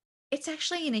 It's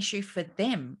actually an issue for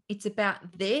them. It's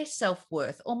about their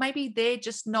self-worth, or maybe they're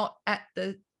just not at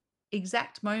the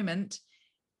exact moment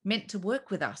meant to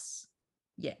work with us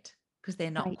yet because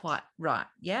they're not Right. quite right.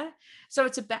 Yeah. So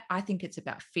I think it's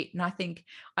about fit. And I think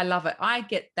I love it. I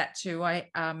get that too.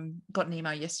 I got an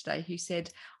email yesterday who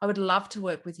said, I would love to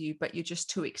work with you, but you're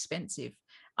just too expensive.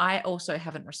 I also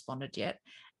haven't responded yet.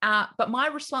 But my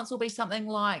response will be something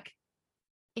like,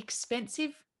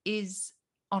 expensive is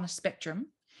on a spectrum.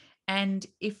 And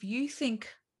if you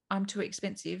think I'm too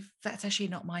expensive, that's actually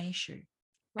not my issue.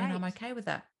 And I'm Right. okay with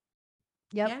that.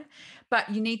 Yep. Yeah. But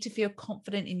you need to feel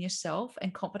confident in yourself.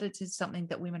 And confidence is something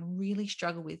that women really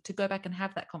struggle with, to go back and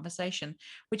have that conversation,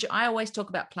 which I always talk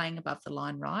about playing above the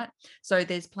line, right? So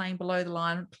there's playing below the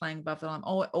line, playing above the line,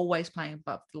 always playing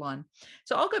above the line.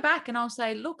 So I'll go back and I'll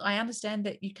say, look, I understand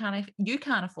that you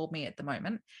can't afford me at the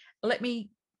moment. Let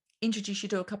me introduce you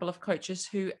to a couple of coaches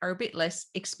who are a bit less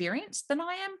experienced than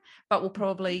I am, but will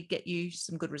probably get you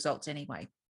some good results anyway.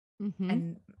 Mm-hmm.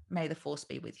 And may the force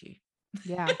be with you.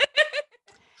 Yeah.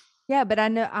 Yeah. But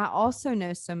I also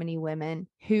know so many women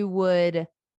who would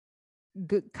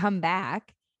come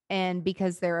back, and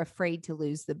because they're afraid to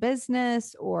lose the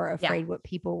business or Yeah. afraid what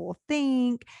people will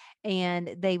think,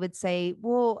 and they would say,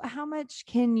 well, how much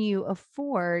can you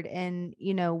afford? And,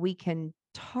 we can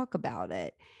talk about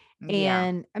it. Yeah.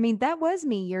 And I mean, that was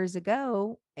me years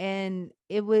ago. And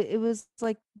it was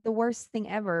like the worst thing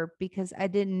ever, because I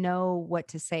didn't know what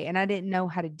to say and I didn't know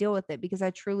how to deal with it, because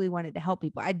I truly wanted to help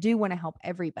people. I do want to help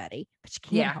everybody, but you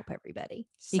can't Yeah. help everybody.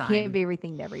 You can't Same. be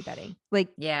everything to everybody. Like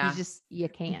Yeah. you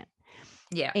can't.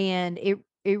 Yeah. And it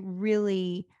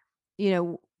really, you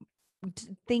know,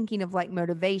 thinking of like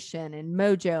motivation and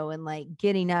mojo and like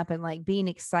getting up and like being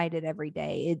excited every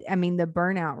day. I mean, the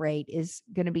burnout rate is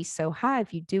going to be so high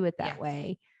if you do it that Yeah.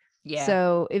 way. Yeah.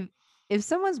 So if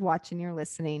someone's watching, you're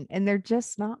listening, and they're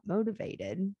just not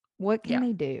motivated, what can Yeah.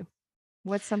 they do?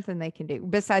 What's something they can do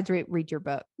besides read your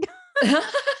book?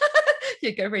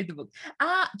 Yeah, go read the book.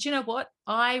 Do you know what?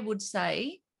 I would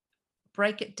say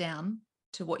break it down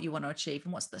to what you want to achieve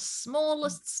and what's the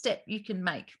smallest step you can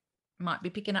make. It might be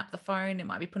picking up the phone, it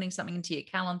might be putting something into your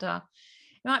calendar,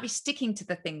 it might be sticking to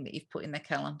the thing that you've put in the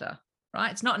calendar,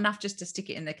 right? It's not enough just to stick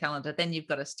it in the calendar, then you've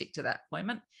got to stick to that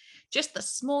appointment. Just the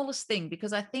smallest thing,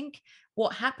 because I think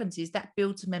what happens is that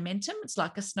builds momentum. It's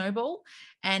like a snowball,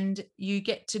 and you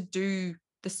get to do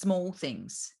the small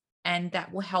things, and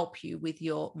that will help you with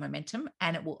your momentum,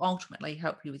 and it will ultimately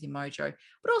help you with your mojo.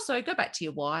 But also go back to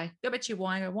your why. Go back to your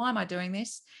why. Why am I doing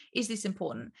this? Is this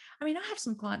important? I mean, I have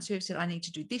some clients who have said, I need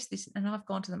to do this, and I've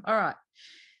gone to them, all right,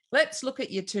 let's look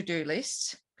at your to-do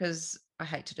list, because I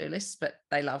hate to-do lists, but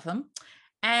they love them,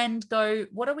 and go,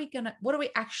 what do we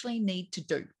actually need to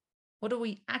do? What do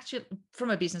we actually, from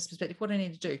a business perspective, what do we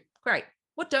need to do? Great.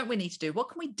 What don't we need to do? What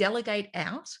can we delegate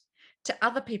out to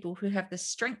other people who have the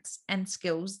strengths and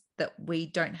skills that we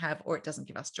don't have, or it doesn't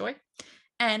give us joy?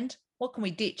 And what can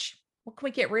we ditch? What can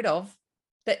we get rid of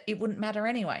that it wouldn't matter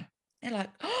anyway? They're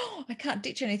like, oh, I can't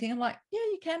ditch anything. I'm like, yeah,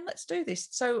 you can. Let's do this.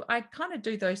 So I kind of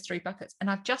do those three buckets. And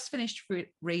I've just finished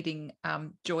reading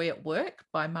Joy at Work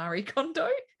by Marie Kondo.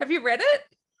 Have you read it?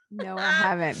 No, I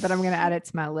haven't, but I'm going to add it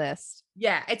to my list.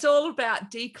 Yeah, it's all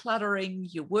about decluttering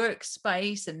your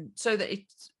workspace, and so that it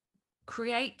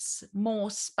creates more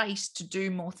space to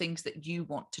do more things that you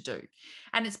want to do.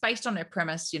 And it's based on a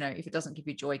premise, if it doesn't give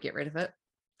you joy, get rid of it,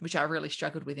 which I really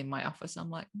struggled with in my office. I'm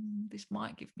like, this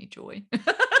might give me joy.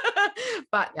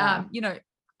 But, Yeah.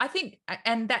 I think,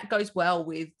 and that goes well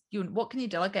with you. What can you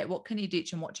delegate? What can you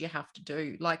ditch? And what do you have to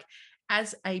do? Like,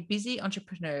 as a busy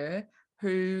entrepreneur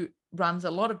who runs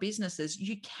a lot of businesses,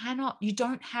 you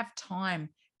don't have time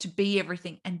to be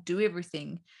everything and do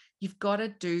everything. You've got to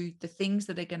do the things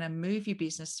that are going to move your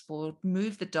business forward,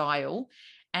 move the dial.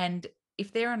 And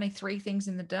if there are only 3 things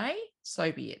in the day,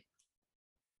 so be it.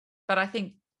 But I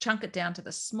think chunk it down to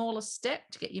the smallest step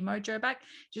to get your mojo back.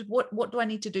 Just what do I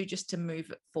need to do just to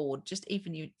move it forward? Just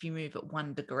even if you move it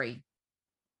 1 degree.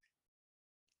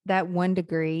 That 1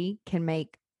 degree can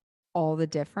make all the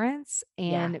difference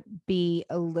Yeah. and be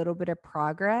a little bit of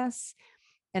progress.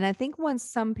 And I think once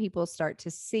some people start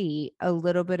to see a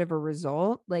little bit of a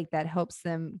result, like that helps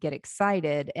them get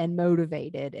excited and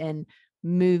motivated and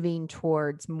moving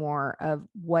towards more of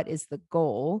what is the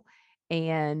goal.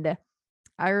 And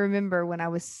I remember when I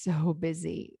was so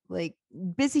busy, like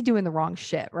busy doing the wrong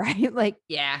shit, right? Like,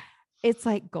 Yeah. it's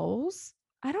like, goals?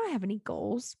 I don't have any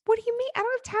goals. What do you mean? I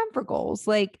don't have time for goals.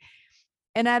 Like,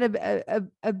 and I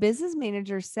had a business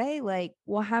manager say, like,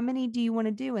 well, how many do you want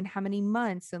to do and how many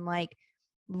months? And like,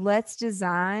 let's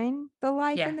design the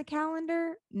life Yeah. in the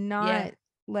calendar, Yeah. not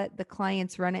let the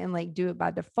clients run it and like do it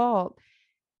by default.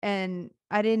 And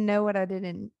I didn't know what I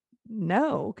didn't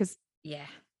know, because Yeah.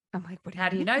 I'm like, what do How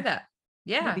you do you know mean? that? What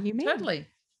Yeah, do you mean? totally.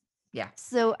 Yeah,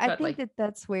 So I think totally. that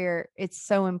that's where it's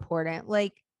so important.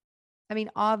 Like, I mean,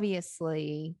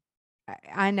 obviously,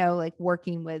 I know, like,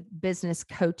 working with business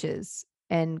coaches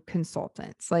and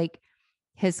consultants, like,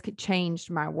 has changed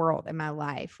my world and my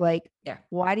life. Like, Yeah.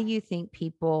 why do you think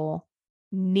people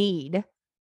need?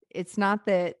 It's not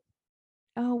that,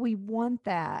 oh, we want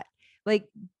that. Like,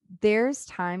 there's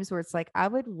times where it's like, I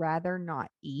would rather not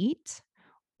eat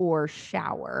or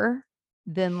shower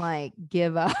than like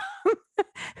give up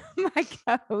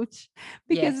my coach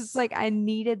because it's Yes. like I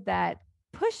needed that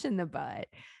push in the butt.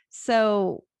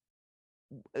 So,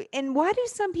 and why do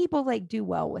some people like do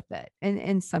well with it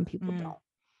and some people Mm. don't?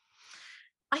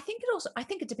 I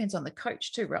think it depends on the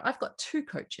coach too, right? I've got two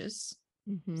coaches.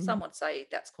 Mm-hmm. Some would say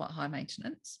that's quite high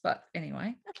maintenance, but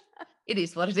anyway, it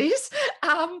is what it is.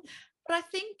 But I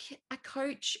think a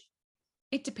coach,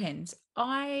 it depends.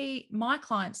 My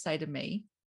clients say to me,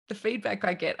 the feedback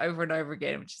I get over and over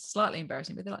again, which is slightly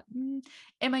embarrassing, but they're like,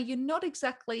 Emma, you're not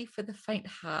exactly for the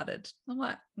faint-hearted. I'm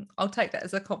like, I'll take that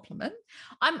as a compliment.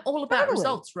 I'm all about Totally.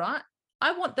 results, right?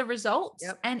 I want the results.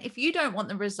 Yep. And if you don't want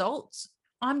the results,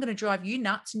 I'm going to drive you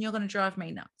nuts and you're going to drive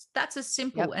me nuts. That's as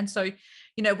simple. Yep. And so,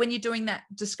 when you're doing that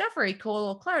discovery call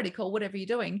or clarity call, whatever you're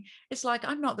doing, it's like,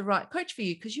 I'm not the right coach for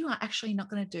you because you are actually not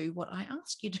going to do what I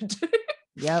ask you to do.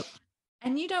 Yep.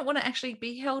 And you don't want to actually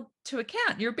be held to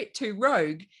account. You're a bit too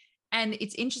rogue. And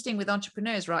it's interesting with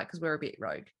entrepreneurs, right? Because we're a bit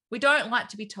rogue. We don't like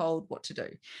to be told what to do.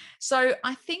 So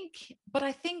I think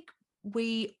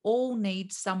we all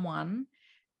need someone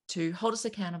to hold us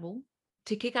accountable,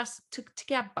 to kick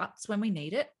our butts when we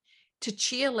need it, to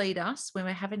cheerlead us when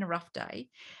we're having a rough day.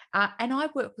 And I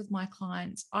work with my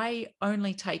clients. I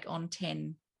only take on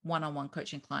 10 one-on-one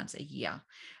coaching clients a year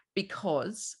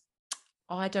because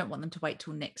I don't want them to wait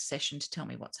till next session to tell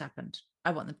me what's happened.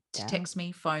 I want them to text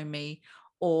me, phone me,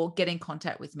 or get in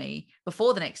contact with me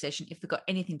before the next session if they've got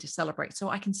anything to celebrate, so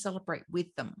I can celebrate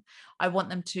with them. I want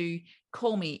them to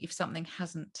call me if something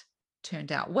hasn't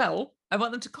turned out well. I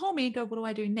want them to call me and go, what do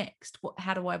I do next?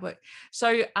 How do I work?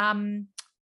 So I'm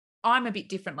a bit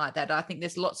different like that. I think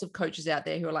there's lots of coaches out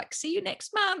there who are like, see you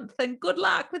next month and good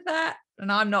luck with that.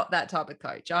 And I'm not that type of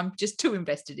coach. I'm just too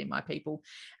invested in my people.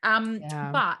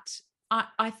 Yeah. But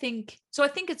I think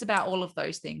it's about all of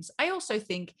those things. I also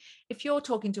think if you're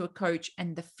talking to a coach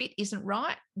and the fit isn't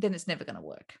right, then it's never going to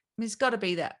work. There's got to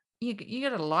be that you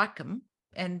got to like them,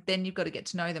 and then you've got to get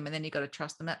to know them, and then you've got to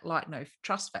trust them. That like no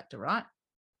trust factor, right?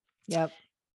 Yep.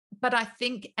 But I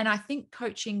think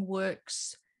coaching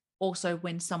works also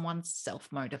when someone's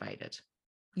self-motivated,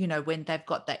 when they've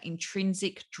got that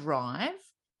intrinsic drive,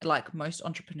 like most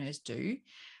entrepreneurs do,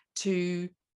 to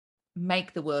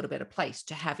make the world a better place,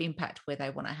 to have impact where they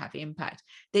want to have impact.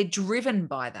 They're driven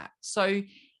by that. So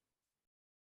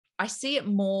I see it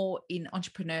more in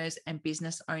entrepreneurs and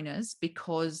business owners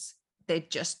because they're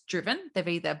just driven. They've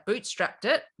either bootstrapped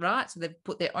it, right? So they've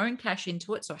put their own cash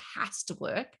into it, so it has to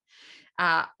work.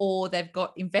 Or they've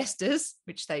got investors,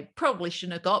 which they probably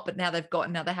shouldn't have got, but now they've got,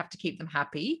 now they have to keep them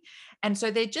happy. And so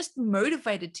they're just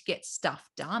motivated to get stuff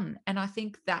done. And I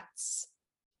think that's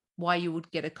why you would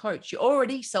get a coach. You're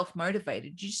already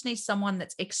self-motivated. You just need someone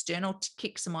that's external to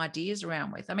kick some ideas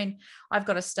around with. I mean, I've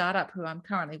got a startup who I'm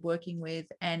currently working with,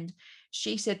 and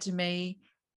she said to me,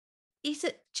 is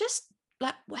it just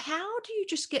like, how do you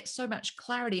just get so much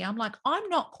clarity? I'm like, I'm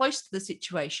not close to the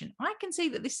situation. I can see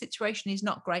that this situation is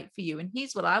not great for you, and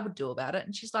here's what I would do about it.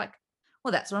 And she's like,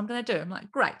 well, that's what I'm going to do. I'm like,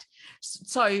 great.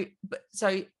 So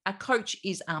a coach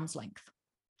is arm's length.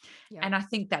 Yep. And I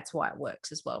think that's why it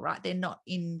works as well, right? They're not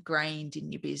ingrained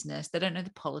in your business. They don't know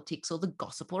the politics or the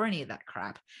gossip or any of that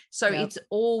crap. So it's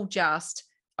all just,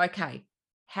 okay,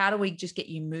 how do we just get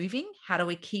you moving? How do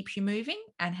we keep you moving?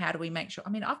 And how do we make sure? I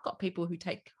mean, I've got people who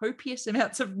take copious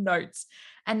amounts of notes,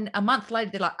 and a month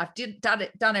later, they're like, I've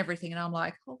done everything. And I'm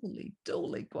like, holy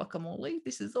dooly guacamole,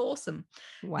 this is awesome.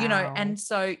 Wow. And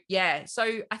so, yeah.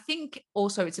 So I think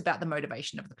also it's about the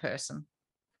motivation of the person.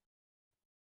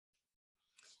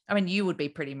 I mean, you would be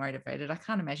pretty motivated. I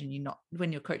can't imagine you not,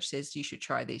 when your coach says you should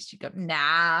try this, you go,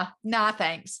 nah,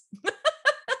 thanks.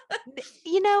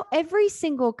 Every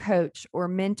single coach or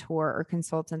mentor or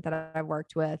consultant that I've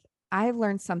worked with, I've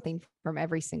learned something from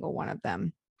every single one of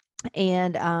them.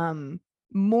 And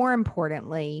more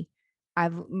importantly,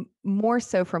 I've more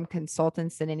so from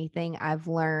consultants than anything, I've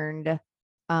learned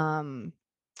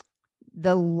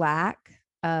the lack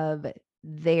of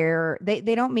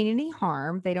they don't mean any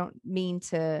harm. They don't mean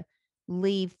to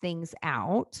leave things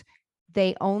out.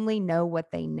 They only know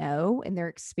what they know, and their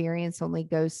experience only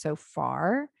goes so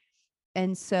far.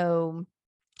 And so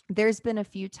there's been a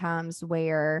few times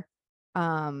where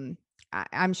I'm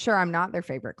sure I'm not their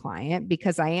favorite client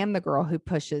because I am the girl who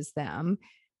pushes them,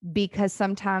 because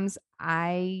sometimes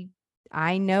I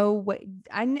know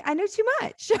I know too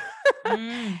much.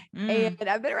 And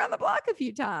I've been around the block a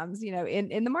few times,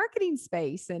 in the marketing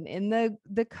space and in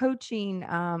the coaching,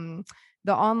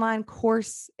 the online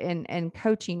course and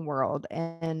coaching world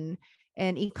and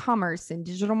e-commerce and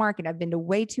digital marketing. I've been to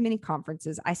way too many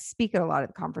conferences. I speak at a lot of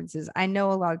the conferences. I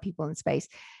know a lot of people in space.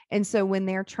 And so when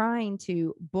they're trying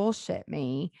to bullshit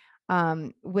me,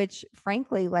 which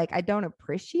frankly, like I don't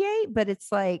appreciate, but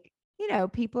it's like,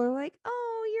 people are like,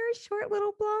 oh, you're a short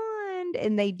little blonde.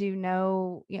 And they do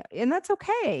know, and that's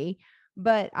okay.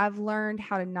 But I've learned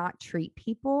how to not treat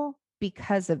people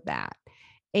because of that.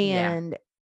 Yeah. And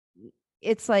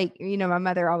it's like, my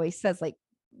mother always says, like,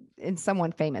 and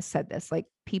someone famous said this, like,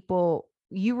 people,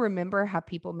 you remember how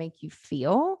people make you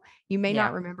feel. You may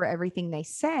not Yeah. remember everything they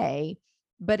say,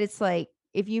 but it's like,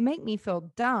 if you make me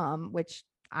feel dumb, which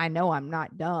I know I'm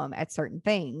not dumb at certain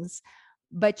things,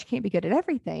 but you can't be good at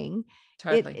everything.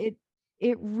 It, Totally. it,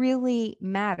 it really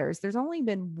matters. There's only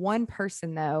been one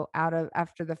person though,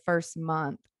 after the first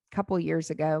month, a couple years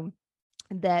ago,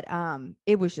 that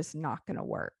it was just not going to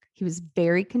work. He was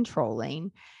very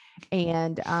controlling,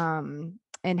 and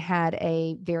had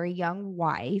a very young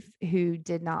wife who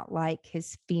did not like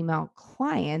his female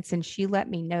clients, and she let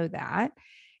me know that.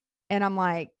 And I'm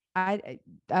like,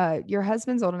 your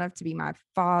husband's old enough to be my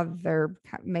father,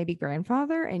 maybe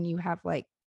grandfather, and you have like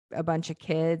a bunch of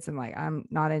kids, and like, I'm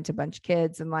not into a bunch of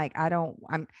kids, and like,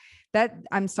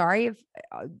 I'm sorry if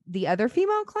the other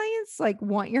female clients like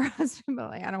want your husband, but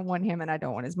like, I don't want him, and I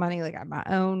don't want his money. Like, I have my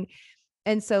own.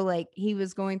 And so like, he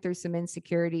was going through some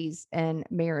insecurities and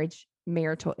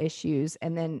marital issues,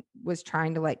 and then was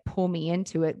trying to like pull me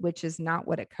into it, which is not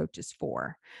what a coach is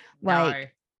for. No.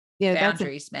 Like,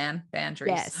 Boundaries, man.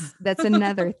 Boundaries. yes, that's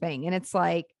another thing. And it's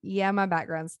like, yeah, my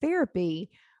background's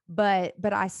therapy, but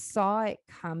I saw it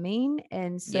coming.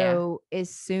 And Yeah. so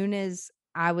as soon as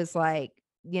I was like,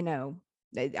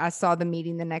 I saw the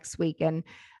meeting the next week, and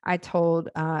I told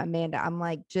Amanda, I'm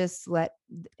like, just let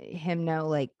him know,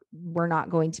 like, we're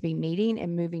not going to be meeting,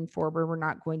 and moving forward, we're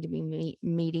not going to be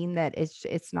meeting, that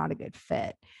it's not a good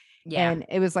fit. Yeah. And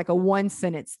it was like a one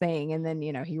sentence thing. And then,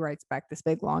 he writes back this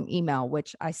big long email,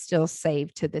 which I still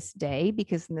save to this day,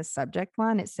 because in the subject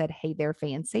line, it said, "Hey, they're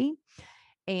fancy."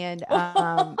 And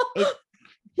it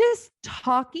just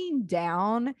talking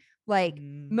down, like,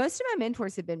 Mm. most of my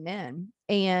mentors have been men.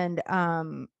 And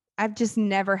I've just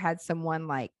never had someone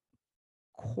like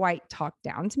quite talk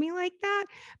down to me like that.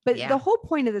 But the Yeah. whole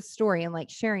point of the story, and like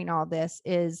sharing all this,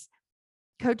 is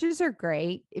coaches are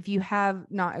great. If you have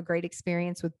not a great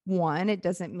experience with one, it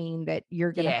doesn't mean that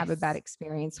you're going to have a bad Yes.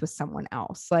 experience with someone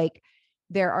else. Like,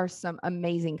 there are some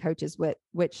amazing coaches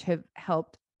which have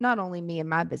helped not only me in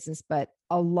my business, but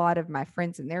a lot of my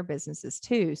friends in their businesses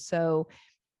too. So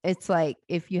it's like,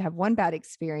 if you have one bad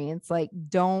experience, like,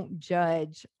 don't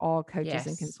judge all coaches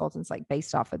and Yes. consultants like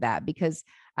based off of that, because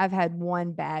I've had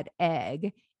one bad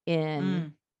egg in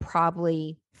Mm.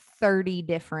 probably 30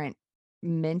 different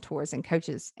mentors and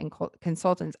coaches and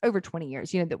consultants over 20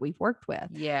 years, that we've worked with.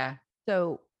 Yeah.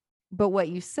 So, but what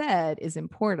you said is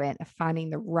important, of finding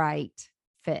the right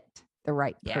fit, the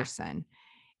right Yeah. person.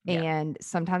 Yeah. And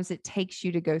sometimes it takes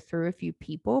you to go through a few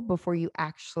people before you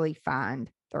actually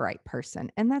find the right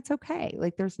person. And that's okay.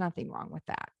 Like, there's nothing wrong with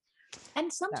that.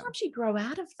 And So, sometimes you grow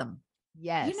out of them.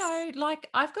 yes, Like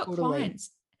I've got totally.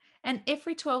 clients, and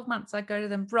every 12 months I go to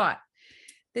them, right?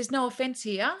 There's no offense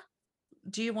here.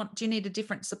 Do you need a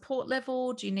different support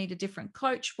level? Do you need a different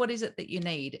coach? What is it that you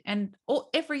need? And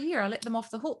every year I let them off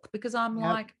the hook, because I'm Yep.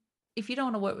 like, if you don't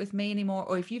want to work with me anymore,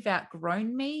 or if you've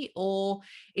outgrown me, or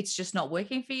it's just not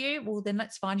working for you, well, then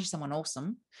let's find you someone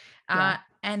awesome. Yeah.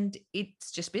 And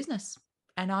it's just business.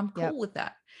 And I'm Yep. cool with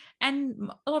that.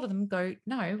 And a lot of them go,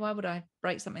 no, why would I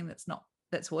break something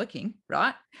that's working?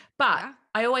 Right. But Yeah.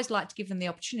 I always like to give them the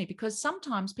opportunity, because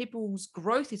sometimes people's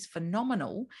growth is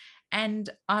phenomenal. And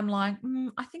I'm like,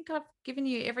 I think I've given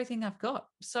you everything I've got.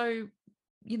 So,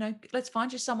 let's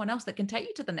find you someone else that can take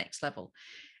you to the next level.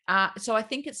 So I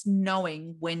think it's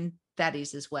knowing when that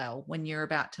is as well, when you're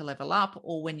about to level up,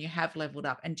 or when you have leveled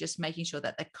up, and just making sure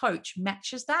that the coach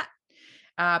matches that.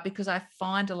 Because I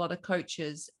find a lot of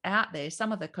coaches out there,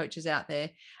 some of the coaches out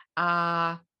there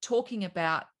are talking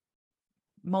about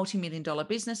multi-million dollar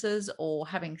businesses, or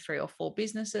having 3 or 4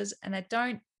 businesses, and they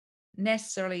don't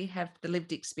necessarily have the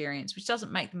lived experience, which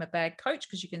doesn't make them a bad coach,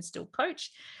 because you can still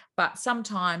coach. But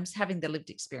sometimes having the lived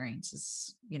experience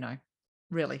is,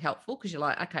 really helpful, because you're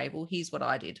like, okay, well, here's what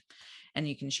I did, and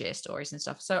you can share stories and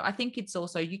stuff. So I think it's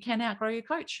also, you can outgrow your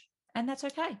coach, and that's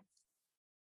okay.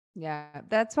 Yeah.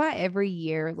 That's why every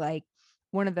year, like,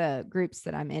 one of the groups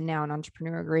that I'm in now, an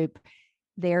entrepreneur group,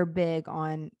 they're big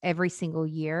on every single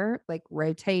year, like,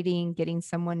 rotating, getting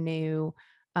someone new.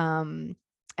 Um,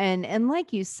 and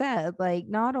like you said, like,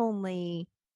 not only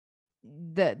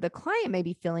the client may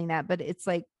be feeling that, but it's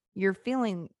like, you're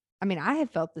feeling, I mean, I have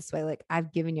felt this way, like,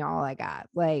 I've given you all I got,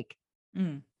 like,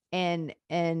 Mm.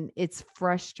 and it's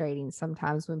frustrating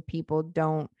sometimes when people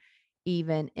don't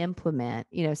even implement,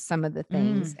 some of the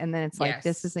things. Mm. And then it's like,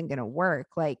 this Yes. isn't going to work.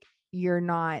 Like, you're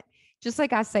not, just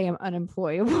like I say, I'm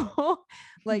unemployable.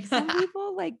 Like some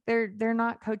people, like they're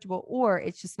not coachable, or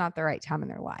it's just not the right time in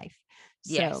their life.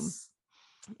 So Yes.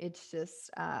 it's just,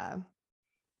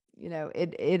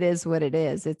 it is what it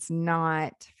is. It's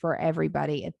not for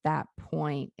everybody at that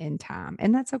point in time,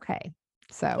 and that's okay.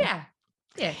 So yeah,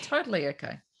 totally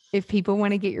okay. If people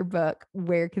want to get your book,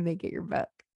 where can they get your book?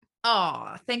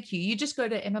 Oh, thank you. You just go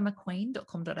to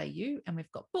emmamcqueen.com.au and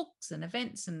we've got books and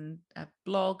events and a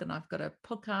blog, and I've got a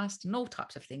podcast and all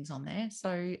types of things on there.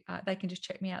 So they can just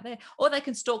check me out there, or they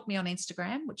can stalk me on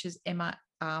Instagram, which is Emma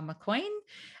McQueen.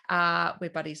 We're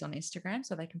buddies on Instagram,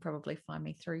 so they can probably find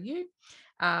me through you.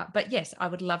 But yes, I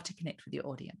would love to connect with your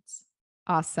audience.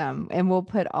 Awesome. And we'll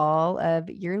put all of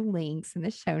your links in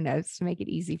the show notes to make it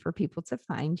easy for people to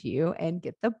find you and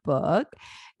get the book.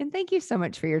 And thank you so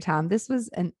much for your time. This was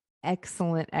an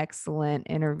excellent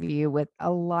interview with a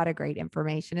lot of great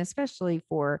information, especially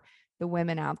for the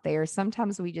women out there.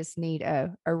 Sometimes we just need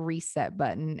a reset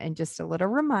button and just a little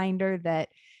reminder that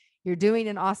you're doing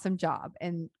an awesome job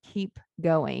and keep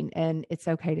going. And it's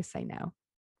okay to say no.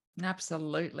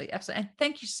 Absolutely. And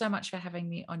thank you so much for having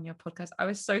me on your podcast. I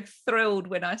was so thrilled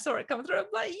when I saw it come through. I'm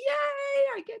like, yay,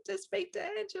 I get to speak to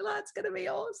Angela. It's going to be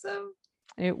awesome.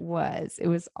 It was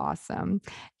awesome.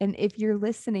 And if you're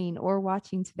listening or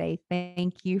watching today,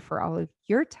 thank you for all of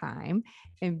your time,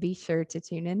 and be sure to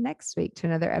tune in next week to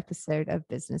another episode of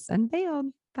Business Unveiled.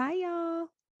 Bye, y'all.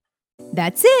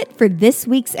 That's it for this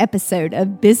week's episode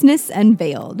of Business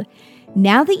Unveiled.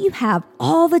 Now that you have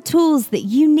all the tools that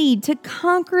you need to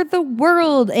conquer the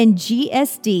world and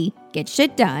GSD, get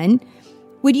shit done,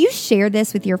 would you share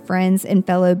this with your friends and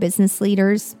fellow business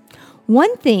leaders?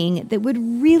 One thing that would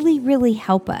really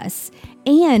help us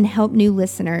and help new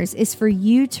listeners is for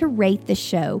you to rate the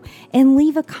show and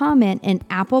leave a comment in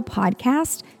Apple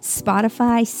Podcast,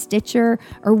 Spotify, Stitcher,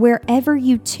 or wherever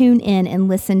you tune in and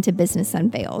listen to Business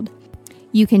Unveiled.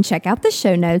 You can check out the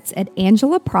show notes at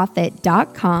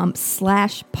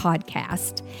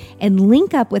angelaprofit.com/podcast and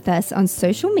link up with us on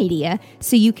social media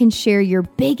so you can share your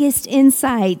biggest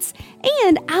insights.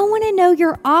 And I want to know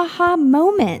your aha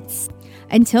moments.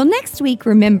 Until next week,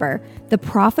 remember, the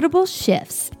profitable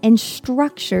shifts and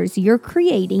structures you're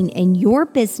creating in your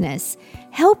business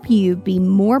help you be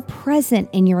more present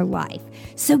in your life.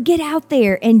 So get out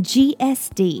there and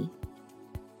GSD.